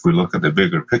because if we look at the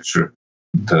bigger picture,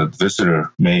 the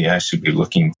visitor may actually be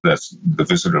looking. That's the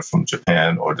visitor from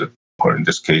Japan, or in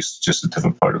this case, just a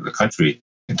different part of the country,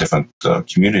 a different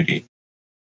community,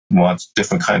 wants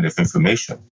different kind of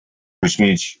information, which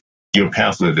means your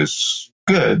pamphlet is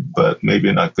good, but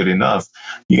maybe not good enough.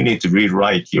 You need to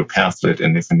rewrite your pamphlet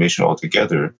and information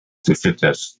altogether to fit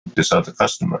this other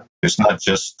customer. It's not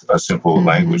just a simple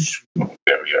language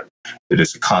barrier. It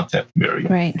is a content barrier.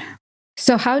 Right.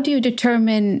 So how do you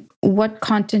determine what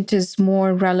content is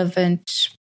more relevant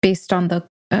based on the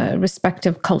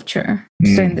respective culture?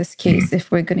 So in this case,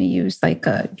 if we're going to use like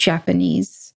a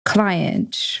Japanese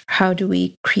client, how do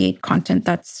we create content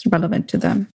that's relevant to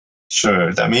them?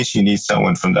 Sure. That means you need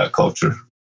someone from that culture,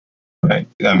 right?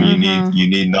 I mean, you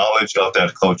need knowledge of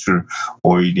that culture,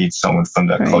 or you need someone from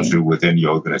that culture within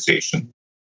your organization.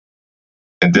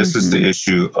 And this is the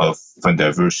issue of when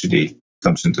diversity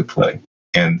comes into play.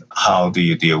 And how do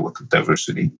you deal with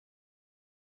diversity?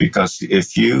 Because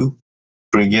if you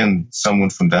bring in someone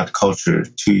from that culture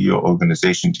to your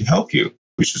organization to help you,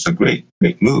 which is a great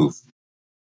move,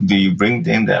 do you bring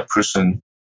in that person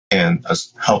and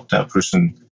help that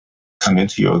person come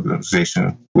into your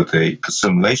organization with a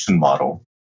assimilation model,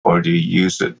 or do you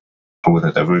use it with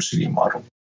a diversity model?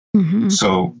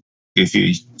 So if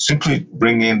you simply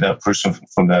bring in that person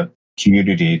from that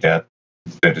community that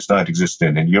is not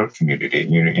existent in your community,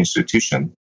 in your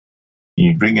institution,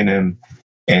 you bring it in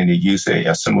and you use a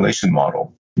assimilation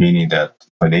model, meaning that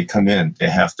when they come in, they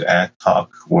have to act,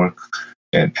 talk, work,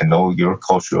 and know your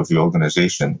culture of your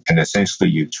organization. And essentially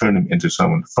you turn them into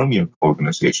someone from your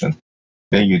organization.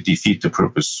 Then you defeat the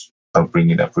purpose of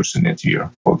bringing that person into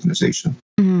your organization,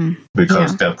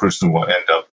 because that person will end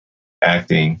up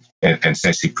acting and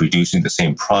essentially producing the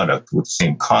same product with the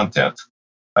same content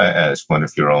as one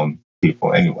of your own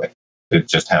people anyway. It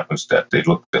just happens that they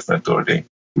look different or they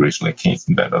originally came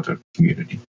from that other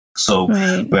community. So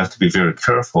we have to be very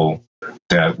careful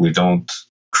that we don't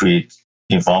create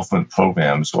involvement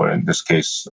programs, or in this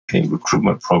case, a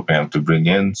recruitment program to bring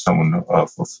in someone of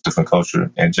different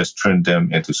culture and just turn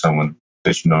them into someone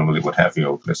that you normally would have in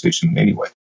your organization anyway.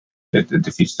 It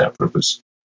defeats that purpose.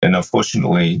 And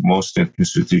unfortunately, most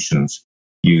institutions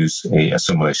use a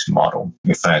assimilation model.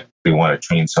 In fact, they want to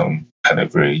train someone at a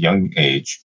very young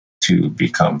age to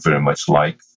become very much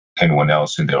like anyone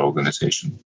else in their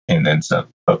organization, and ends up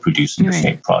producing the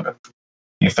same product.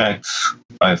 In fact,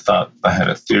 I had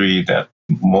a theory that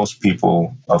most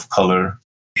people of color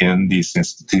in these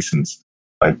institutions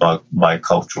are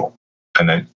bicultural. And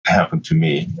it happened to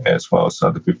me as well as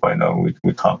other people I know.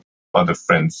 We talk, other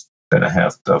friends that I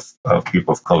have of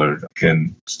people of color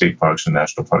in state parks and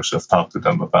national parks. I've talked to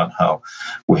them about how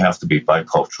we have to be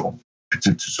bicultural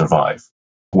to survive.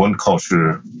 One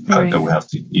culture Right. that we have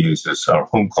to use is our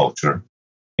home culture,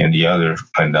 and the other,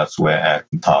 and that's the way I act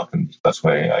and talk, and that's the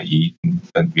way I eat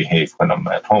and behave when I'm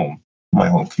at home, my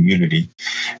home community.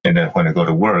 And then when I go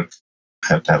to work,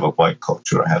 I have to have a white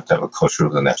culture. I have to have a culture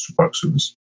of the National Park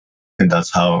Service. And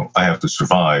that's how I have to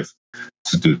survive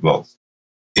to do both.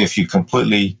 If you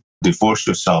completely divorce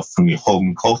yourself from your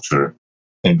home culture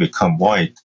and become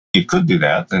white, you could do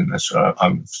that. And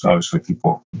obviously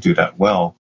people do that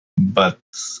well. But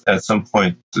at some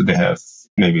point, they have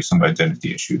maybe some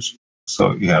identity issues.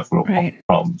 So you have real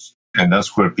problems. And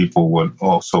that's where people would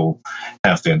also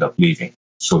have to end up leaving.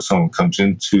 So someone comes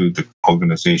into the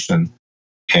organization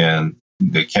and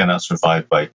they cannot survive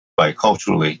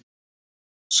biculturally.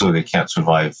 So they can't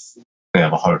survive. They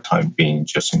have a hard time being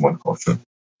just in one culture.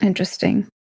 Interesting.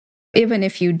 Even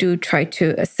if you do try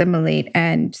to assimilate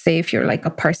and say if you're like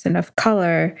a person of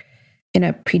color in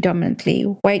a predominantly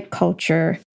white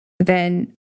culture,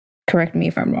 then correct me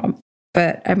if I'm wrong,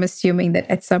 but I'm assuming that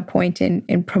at some point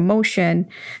in promotion,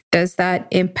 does that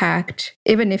impact,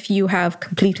 even if you have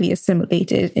completely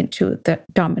assimilated into the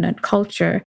dominant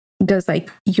culture, does like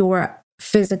your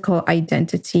physical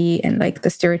identity and like the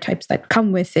stereotypes that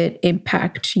come with it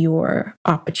impact your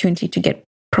opportunity to get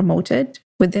promoted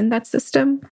within that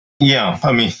system? Yeah,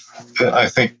 I mean, I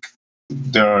think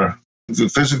there are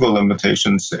physical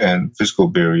limitations and physical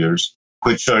barriers,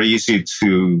 which are easier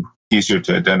to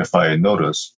identify and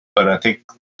notice. But I think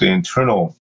the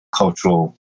internal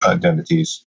cultural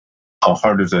identities are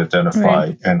harder to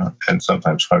identify and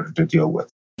sometimes harder to deal with.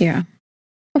 Yeah.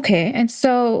 Okay. And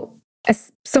so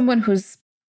as someone who's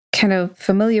kind of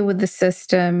familiar with the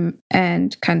system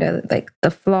and kind of like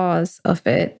the flaws of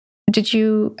it, did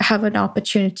you have an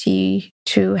opportunity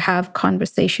to have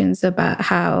conversations about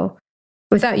how,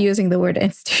 without using the word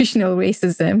institutional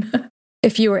racism,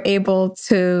 if you were able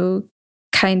to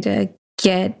kind of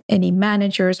get any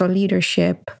managers or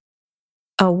leadership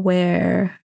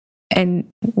aware and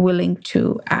willing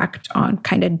to act on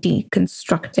kind of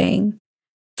deconstructing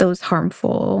those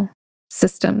harmful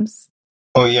systems?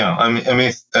 Oh yeah, I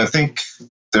mean, I think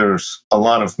there's a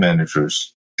lot of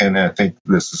managers, and I think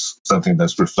this is something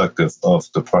that's reflective of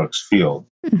the parks field.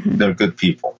 Mm-hmm. They're good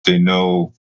people. They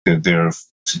know that they're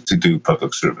to do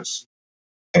public service,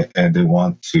 and they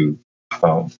want to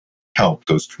help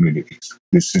those communities.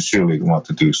 They sincerely want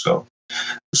to do so.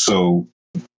 So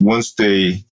once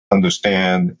they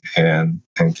understand and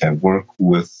can work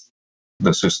with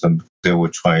the system, they will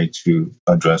try to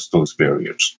address those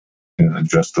barriers and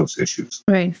address those issues.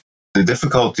 Right. The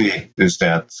difficulty is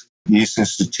that these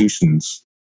institutions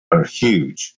are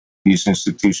huge. These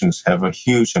institutions have a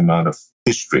huge amount of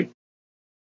history.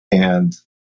 And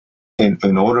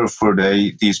in order for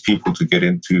these people to get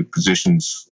into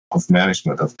positions of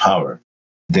management, of power,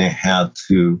 they had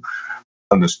to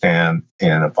understand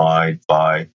and abide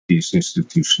by these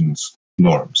institutions'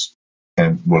 norms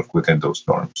and work within those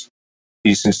norms.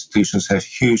 These institutions have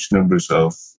huge numbers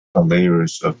of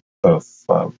layers of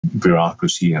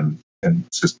bureaucracy and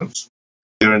systems.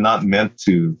 They're not meant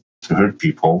to hurt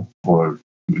people or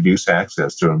reduce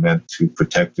access. They're meant to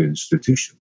protect the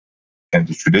institution and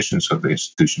the traditions of the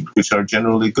institution, which are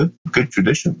generally good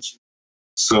traditions.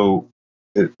 So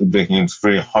it becomes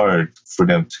very hard for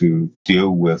them to deal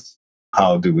with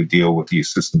how do we deal with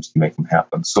these systems to make them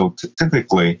happen. So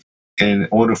typically, in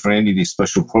order for any of these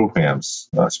special programs,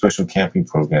 special camping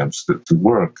programs to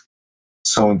work,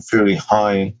 someone fairly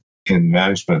high in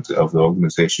management of the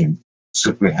organization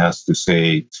simply has to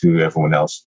say to everyone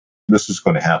else, this is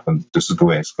going to happen. This is the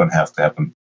way it's going to have to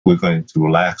happen. We're going to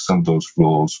relax some of those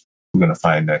rules. We're going to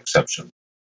find an exception.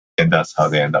 And that's how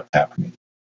they end up happening.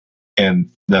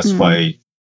 And that's why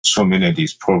so many of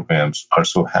these programs are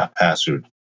so haphazard,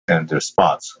 and there's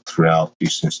spots throughout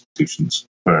these institutions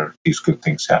where these good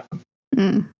things happen.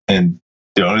 And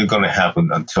they're only going to happen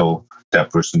until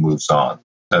that person moves on.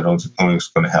 That only is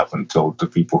going to happen until the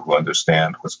people who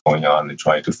understand what's going on and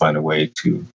try to find a way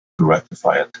to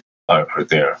rectify it are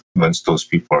there. Once those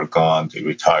people are gone, they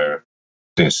retire,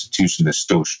 the institution is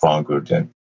still stronger than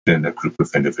a group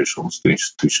of individuals. The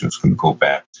institution is going to go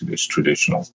back to its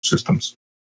traditional systems.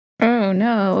 Oh,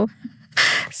 no.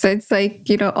 So it's like,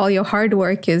 all your hard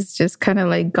work is just kind of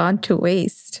like gone to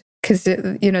waste because,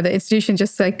 the institution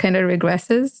just like kind of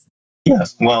regresses.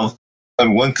 Yes. Well,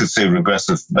 one could say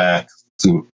regressive back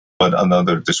to, but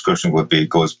another description would be it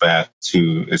goes back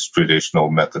to its traditional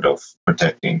method of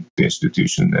protecting the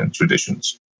institution and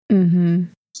traditions. Mm-hmm.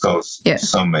 So Yeah.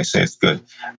 some may say it's good.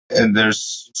 And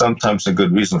there's sometimes a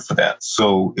good reason for that.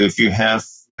 So if you have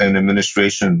an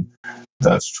administration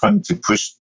that's trying to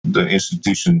push the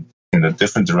institution in a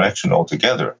different direction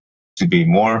altogether to be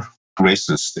more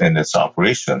racist in its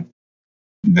operation,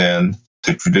 then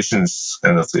the traditions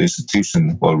of the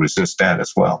institution will resist that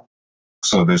as well.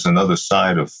 So there's another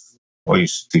side of all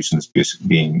institutions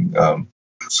being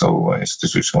so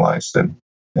institutionalized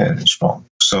and strong.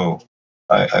 So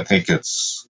I think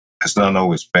it's not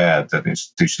always bad that the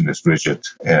institution is rigid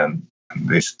and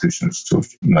the institution is too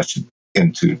much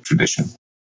into tradition.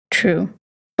 True.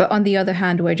 But on the other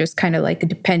hand, we're just kind of like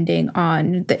depending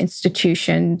on the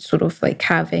institution sort of like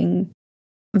having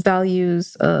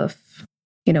values of,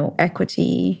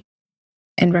 equity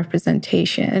and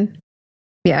representation.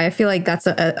 Yeah, I feel like that's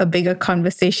a bigger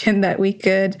conversation that we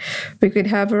could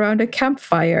have around a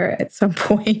campfire at some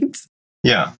point.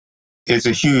 Yeah, it's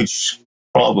a huge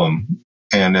problem,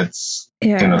 and it's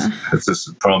it's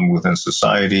a problem within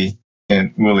society,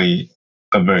 and really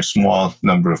a very small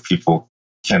number of people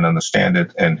can understand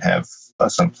it and have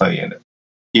some play in it.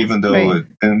 Even though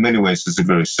in many ways it's a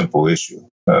very simple issue,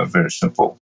 a very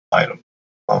simple item.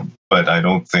 But I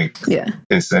don't think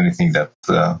it's anything that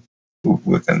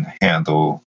we can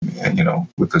handle,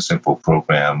 with a simple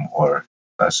program or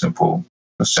a simple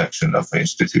section of an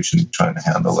institution trying to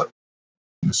handle it.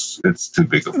 It's too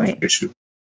big of an issue.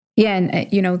 Yeah,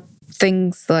 and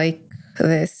things like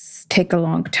this take a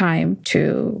long time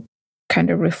to kind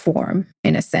of reform,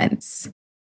 in a sense.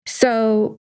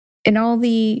 So, in all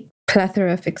the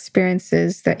plethora of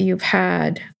experiences that you've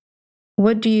had,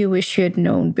 what do you wish you had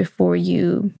known before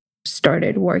you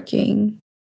started working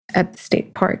at the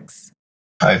state parks?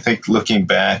 I think looking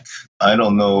back, I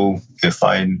don't know if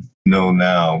I know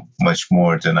now much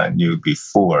more than I knew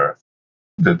before.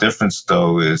 The difference,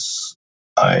 though, is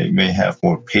I may have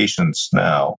more patience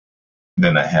now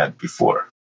than I had before.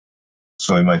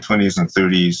 So in my 20s and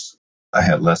 30s, I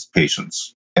had less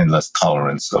patience and less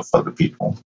tolerance of other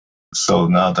people. So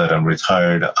now that I'm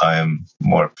retired, I am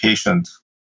more patient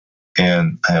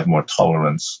and I have more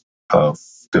tolerance of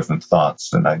different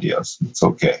thoughts and ideas. It's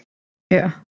okay.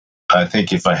 Yeah. I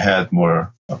think if I had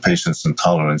more patience and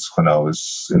tolerance when I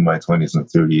was in my 20s and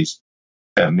 30s,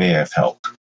 that may have helped,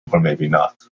 or maybe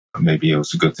not. Maybe it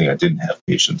was a good thing I didn't have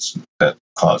patience that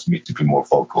caused me to be more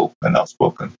vocal and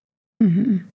outspoken.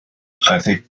 Mm-hmm. I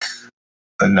think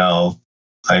now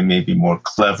I may be more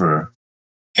clever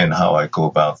in how I go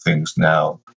about things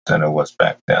now than I was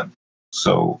back then.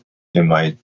 So in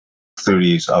my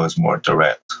 30s, I was more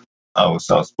direct. I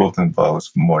was outspoken, but I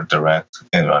was more direct,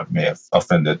 and I may have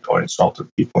offended or insulted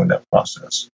people in that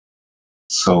process.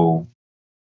 So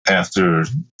after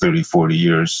 30, 40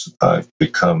 years, I've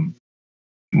become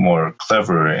more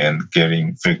clever in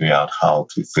figuring out how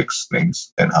to fix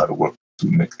things and how to work to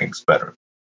make things better,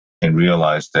 and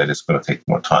realize that it's going to take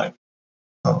more time.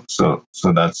 So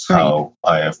that's how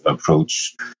I have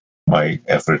approached my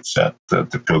efforts at the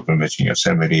pilgrimage in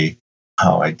Yosemite,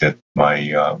 how I did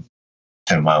my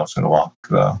 10 miles and walk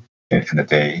in a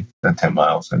day, then 10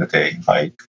 miles in a day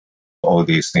hike. All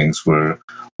these things were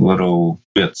little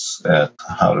bits at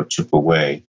how to chip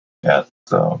away at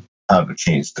how to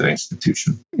change the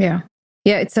institution. Yeah.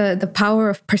 Yeah, it's the power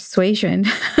of persuasion.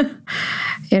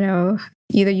 Either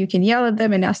you can yell at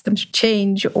them and ask them to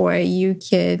change, or you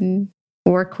can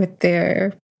work with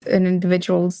an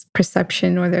individual's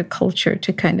perception or their culture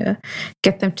to kind of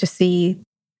get them to see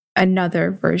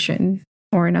another version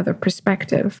or another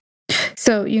perspective.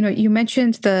 So, you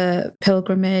mentioned the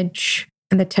pilgrimage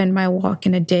and the 10-mile walk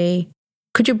in a day.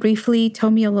 Could you briefly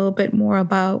tell me a little bit more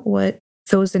about what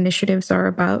those initiatives are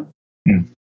about?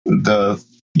 The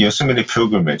Yosemite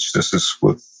pilgrimage, this is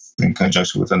in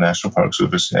conjunction with the National Park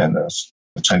Service and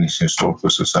the Chinese Historical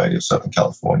Society of Southern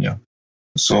California.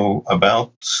 So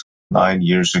about 9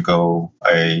 years ago,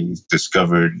 I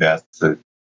discovered that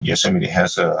Yosemite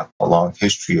has a long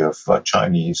history of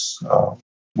Chinese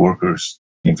workers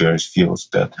in various fields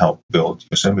that helped build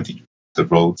Yosemite, the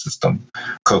road system,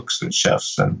 cooks and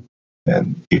chefs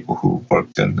and people who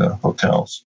worked in the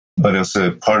hotels. But it's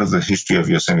a part of the history of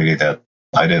Yosemite that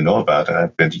I didn't know about. And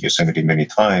I've been to Yosemite many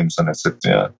times, and I said,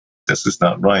 yeah, this is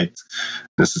not right.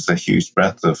 This is a huge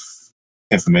breadth of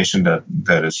information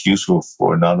that is useful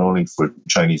for not only for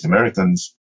Chinese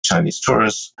Americans, Chinese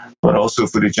tourists, but also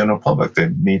for the general public. They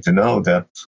need to know that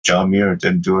John Muir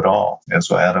didn't do it all. And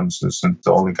so Adams isn't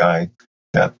the only guy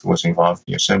that was involved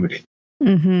in Yosemite.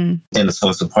 Mm-hmm. And so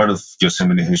it's a part of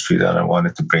Yosemite history that I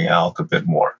wanted to bring out a bit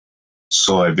more.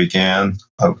 So I began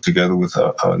together with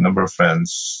a number of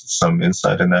friends, some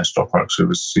inside the National Park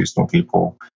Service seasonal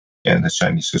people, and the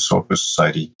Chinese Historical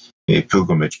Society a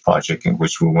pilgrimage project in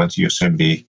which we went to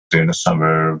Yosemite during the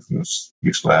summer,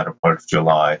 this latter part of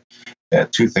July.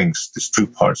 Two things, there's two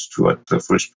parts to it. The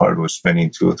first part was spending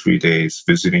 2 or 3 days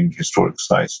visiting historic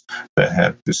sites that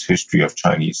had this history of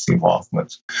Chinese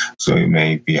involvement. So it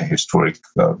may be a historic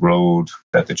road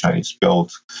that the Chinese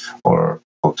built or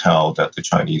hotel that the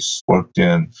Chinese worked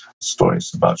in,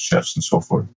 stories about chefs and so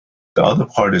forth. The other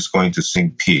part is going to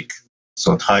Sing Peak.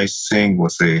 So Tai Sing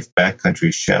was a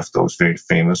backcountry chef that was very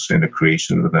famous in the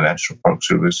creation of the National Park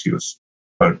Service. He was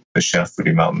the chef for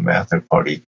the Mountain Marathon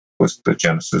Party, was the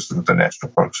genesis of the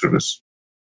National Park Service.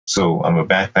 So I'm a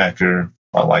backpacker.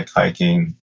 I like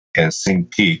hiking. And Sing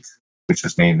Peak, which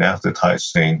is named after Tai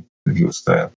Sing, he was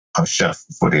the chef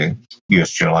for the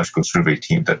U.S. Geological Survey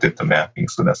team that did the mapping.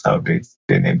 So that's how they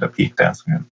named the peak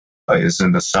after him. It's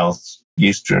in the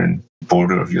southeastern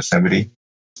border of Yosemite.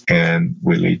 And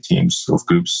we lead teams of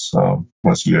groups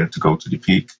once a year to go to the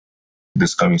peak.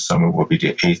 This coming summer will be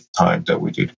the 8th time that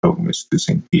we do the pilgrimage to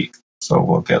Sing Peak. So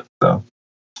we'll get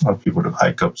people to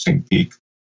hike up Sing Peak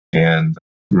and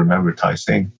remember Tai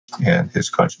Sing and his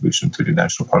contribution to the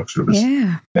National Park Service.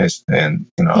 Yeah. And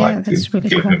I like to really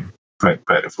give him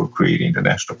credit for creating the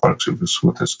National Park Service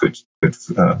with his good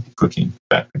cooking,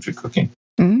 backcountry cooking.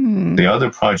 The other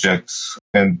projects,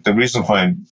 and the reason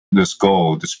why this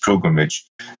pilgrimage,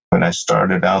 when I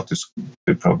started out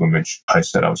the pilgrimage, I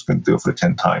said I was going to do it for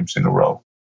 10 times in a row.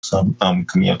 So I'm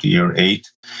coming up to year 8,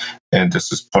 and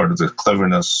this is part of the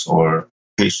cleverness or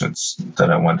patience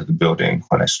that I wanted to build in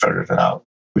when I started it out,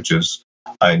 which is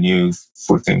I knew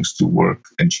for things to work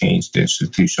and change the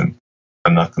institution,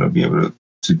 I'm not going to be able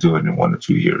to do it in 1 or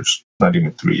 2 years, not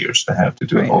even 3 years. I have to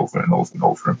do it over and over and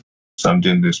over. So I'm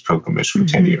doing this pilgrimage for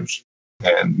 10 years.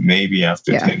 And maybe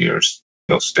after 10 years,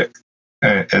 it'll stick.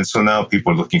 And so now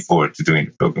people are looking forward to doing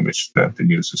the pilgrimage. The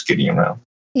news is getting around.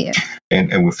 Yeah.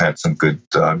 And we've had some good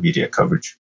media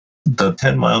coverage. The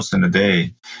 10 miles in a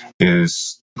day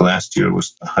last year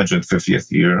was the 150th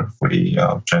year for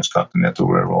the Transcontinental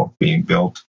Railroad being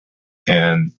built.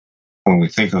 And when we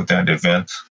think of that event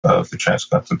of the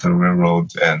Transcontinental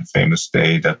Railroad and famous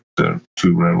day that the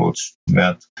two railroads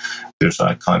met, there's an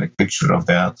iconic picture of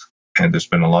that. And there's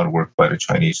been a lot of work by the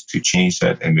Chinese to change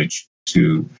that image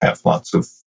to have lots of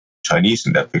Chinese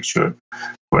in that picture,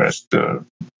 whereas the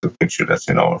picture that's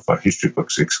in all of our history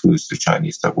books excludes the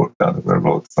Chinese that worked on the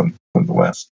railroad from the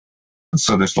West.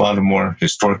 So there's a lot of more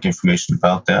historic information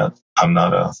about that. I'm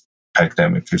not an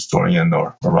academic historian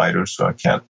or a writer, so I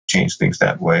can't change things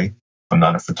that way. I'm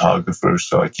not a photographer,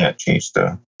 so I can't change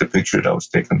the picture that was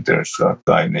taken. There's a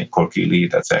guy named Corky Lee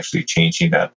that's actually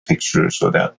changing that picture so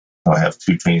that I have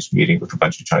 2 trains meeting with a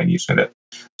bunch of Chinese in it.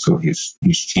 So he's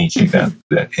changing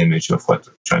that image of what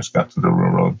the Transcontinental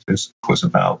Railroad was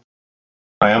about.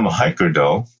 I am a hiker,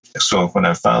 though. So when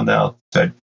I found out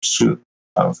that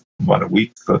about a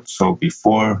week or so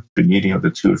before the meeting of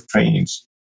the 2 trains,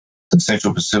 the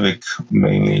Central Pacific,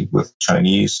 mainly with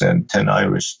Chinese and 10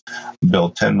 Irish,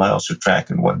 built 10 miles of track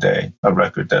in one day, a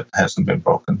record that hasn't been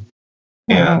broken.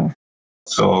 Wow. And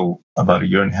so about a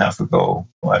year and a half ago,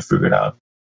 I figured out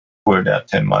where that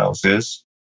 10 miles is.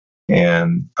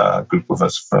 And a group of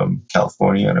us from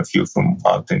California and a few from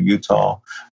Ogden, Utah,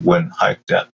 went hiked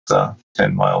that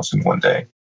 10 miles in one day,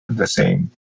 the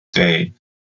same day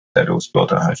that it was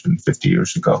built 150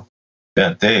 years ago.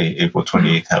 That day, April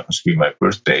 28th, happens to be my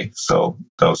birthday. So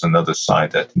that was another sign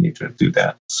that we need to do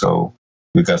that. So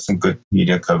we got some good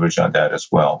media coverage on that as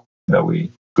well. That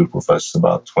group of us,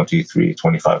 about 23,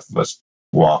 25 of us,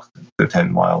 walked the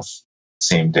 10 miles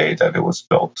same day that it was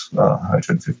built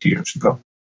 150 years ago.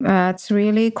 That's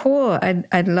really cool.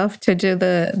 I'd love to do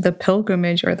the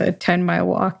pilgrimage or the 10-mile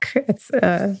walk at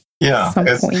some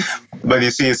point. But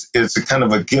you see, it's a kind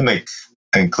of a gimmick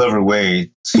and clever way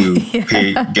to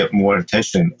get more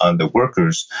attention on the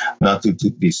workers, not to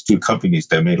these 2 companies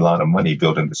that made a lot of money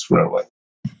building this railway.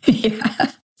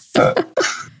 Yeah.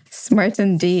 Smart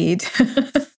indeed.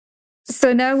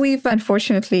 So now we've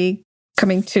unfortunately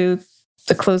coming to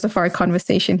the close of our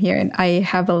conversation here, and I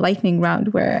have a lightning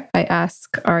round where I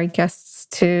ask our guests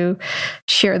to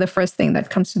share the first thing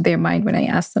that comes to their mind when I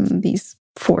ask them these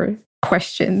 4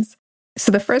 questions.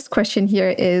 So the first question here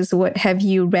is, what have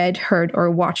you read, heard, or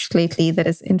watched lately that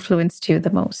has influenced you the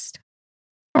most?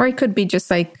 Or it could be just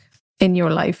like in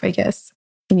your life, I guess,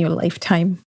 in your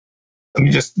lifetime. Let me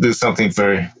just do something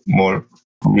very more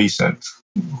recent,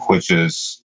 which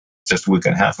is just a week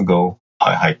and a half ago,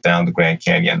 I hiked down the Grand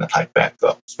Canyon and hiked back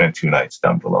up, spent 2 nights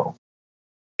down below.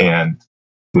 And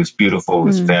it was beautiful, it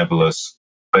was fabulous,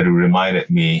 but it reminded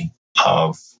me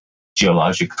of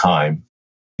geologic time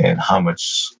and how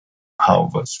much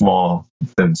how a small,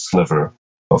 thin sliver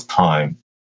of time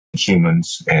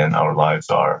humans and our lives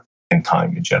are in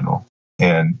time in general.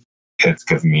 And it's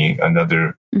given me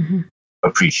another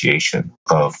appreciation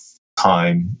of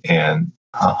time and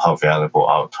how valuable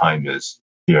our time is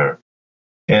here.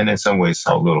 And in some ways,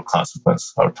 how little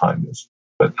consequence our time is.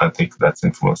 But I think that's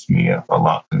influenced me a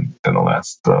lot in the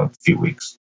last few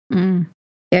weeks. Yeah,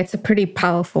 it's a pretty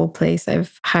powerful place.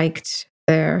 I've hiked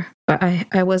there, but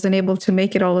I wasn't able to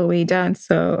make it all the way down.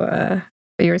 So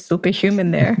you're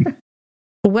superhuman there.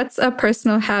 What's a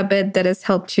personal habit that has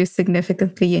helped you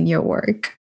significantly in your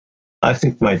work? I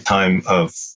think my time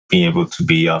of being able to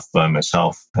be off by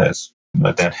myself has,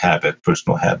 that habit,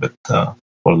 personal habit for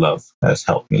love has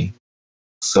helped me.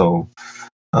 So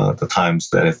the times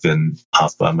that I've been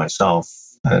off by myself,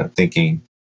 thinking,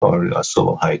 or a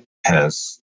solo hike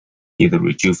has either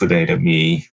rejuvenated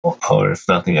me, or if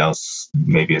nothing else,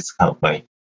 maybe it's helped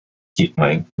keep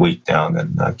my weight down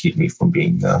and keep me from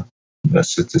being a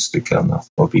statistic on the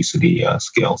obesity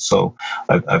scale. So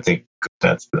I think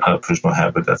that's a personal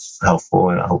habit that's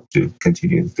helpful, and I hope to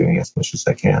continue doing as much as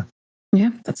I can. Yeah,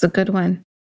 that's a good one.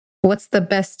 What's the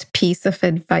best piece of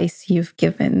advice you've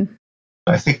given?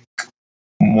 I think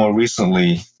more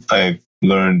recently, I've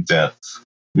learned that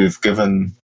we've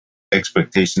given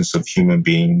expectations of human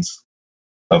beings,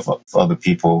 of other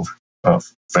people,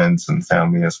 of friends and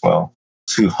family as well,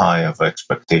 too high of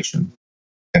expectation.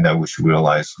 And that we should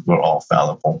realize we're all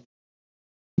fallible.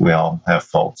 We all have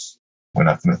faults. We're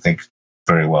not going to think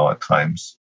very well at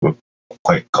times. We're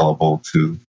quite gullible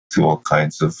to all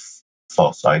kinds of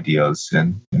false ideas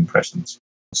and impressions.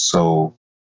 So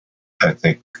I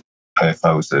think if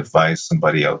I was to advise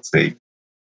somebody, I would say,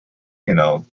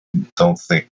 don't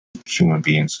think human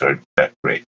beings are that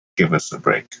great. Give us a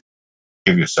break.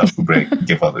 Give yourself a break.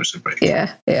 Give others a break.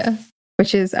 Yeah.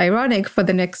 Which is ironic for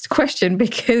the next question,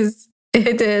 because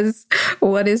it is,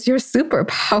 what is your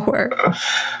superpower?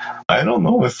 I don't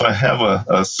know if I have a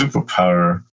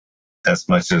superpower as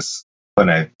much as what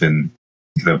I've been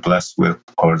either blessed with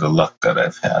or the luck that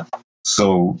I've had.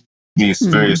 So these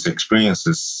various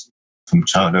experiences from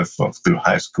childhood through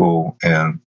high school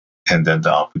and then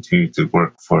the opportunity to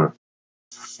work for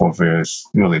various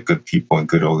really good people and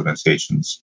good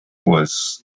organizations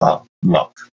was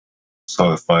luck.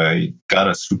 So if I got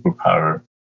a superpower,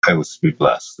 I would be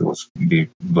blessed. It was be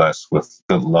blessed with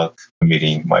good luck,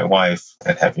 meeting my wife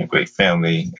and having a great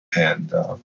family. And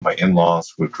my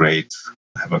in-laws were great.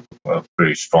 I have a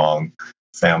very strong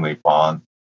family bond.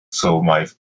 So my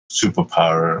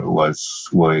superpower was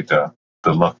really the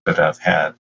luck that I've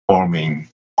had, forming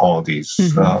all these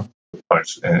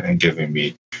parts and giving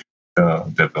me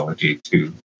the ability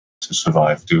to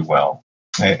survive, do well,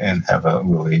 and have a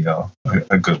really a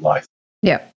good life.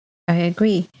 Yeah, I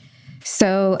agree.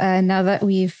 So now that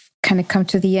we've kind of come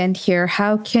to the end here,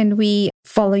 how can we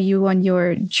follow you on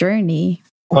your journey?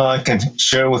 Well, I can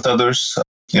share with others.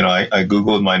 I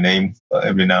Googled my name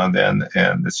every now and then,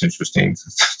 and it's interesting.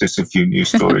 There's a few news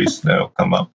stories that'll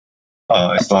come up.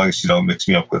 As long as you don't mix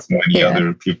me up with many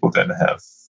other people that have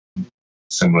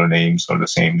similar names or the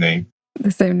same name.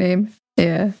 The same name,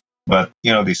 yeah. But,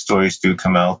 these stories do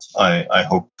come out. I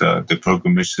hope the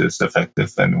program is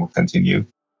effective and will continue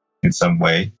in some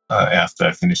way. After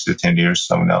I finish the 10 years,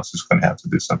 someone else is going to have to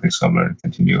do something similar and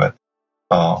continue it.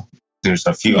 There's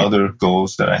a few other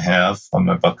goals that I have on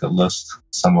my bucket list.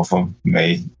 Some of them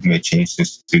may change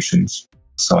institutions.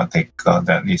 So I think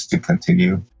that needs to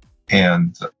continue.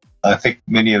 And I think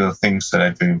many of the things that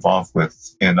I've been involved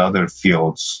with in other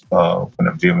fields, when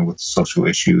I'm dealing with social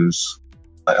issues,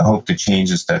 I hope the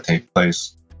changes that take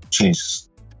place change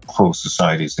whole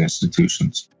societies and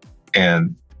institutions.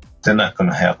 And they're not going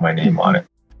to have my name on it.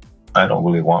 I don't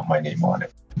really want my name on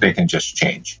it. They can just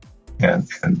change, and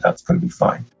that's going to be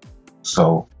fine.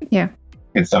 So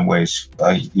in some ways,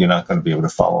 you're not going to be able to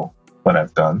follow what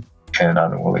I've done, and I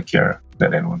don't really care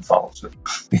that anyone follows it.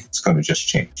 It's going to just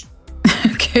change.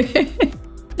 Okay.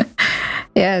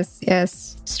 Yes.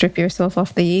 Strip yourself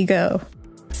of the ego.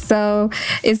 So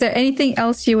is there anything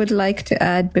else you would like to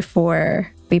add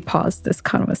before we pause this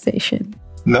conversation?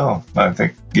 No, I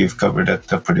think you've covered it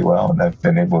pretty well, and I've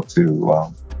been able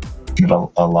to get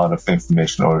a lot of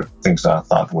information or things that I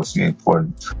thought was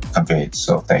important conveyed.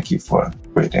 So thank you for a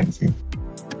great interview.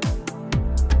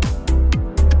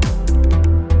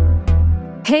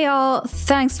 Hey all,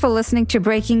 thanks for listening to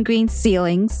Breaking Green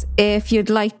Ceilings. If you'd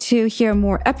like to hear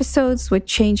more episodes with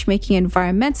change-making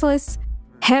environmentalists,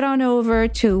 head on over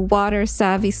to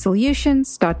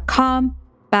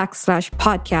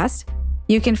watersavvysolutions.com/podcast.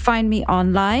 You can find me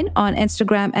online on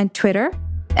Instagram and Twitter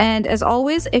And as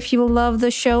always, if you love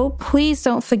the show, please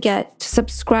don't forget to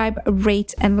subscribe,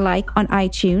 rate, and like on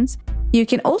iTunes. You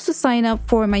can also sign up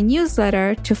for my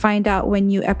newsletter to find out when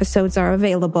new episodes are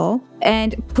available.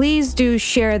 And please do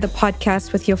share the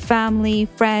podcast with your family,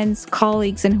 friends,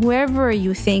 colleagues, and whoever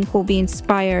you think will be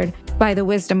inspired by the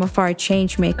wisdom of our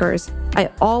change makers. I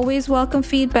always welcome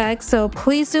feedback, so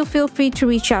please do feel free to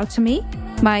reach out to me.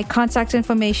 My contact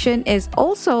information is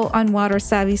also on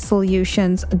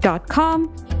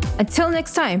watersavvysolutions.com. Until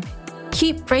next time,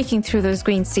 keep breaking through those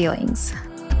green ceilings.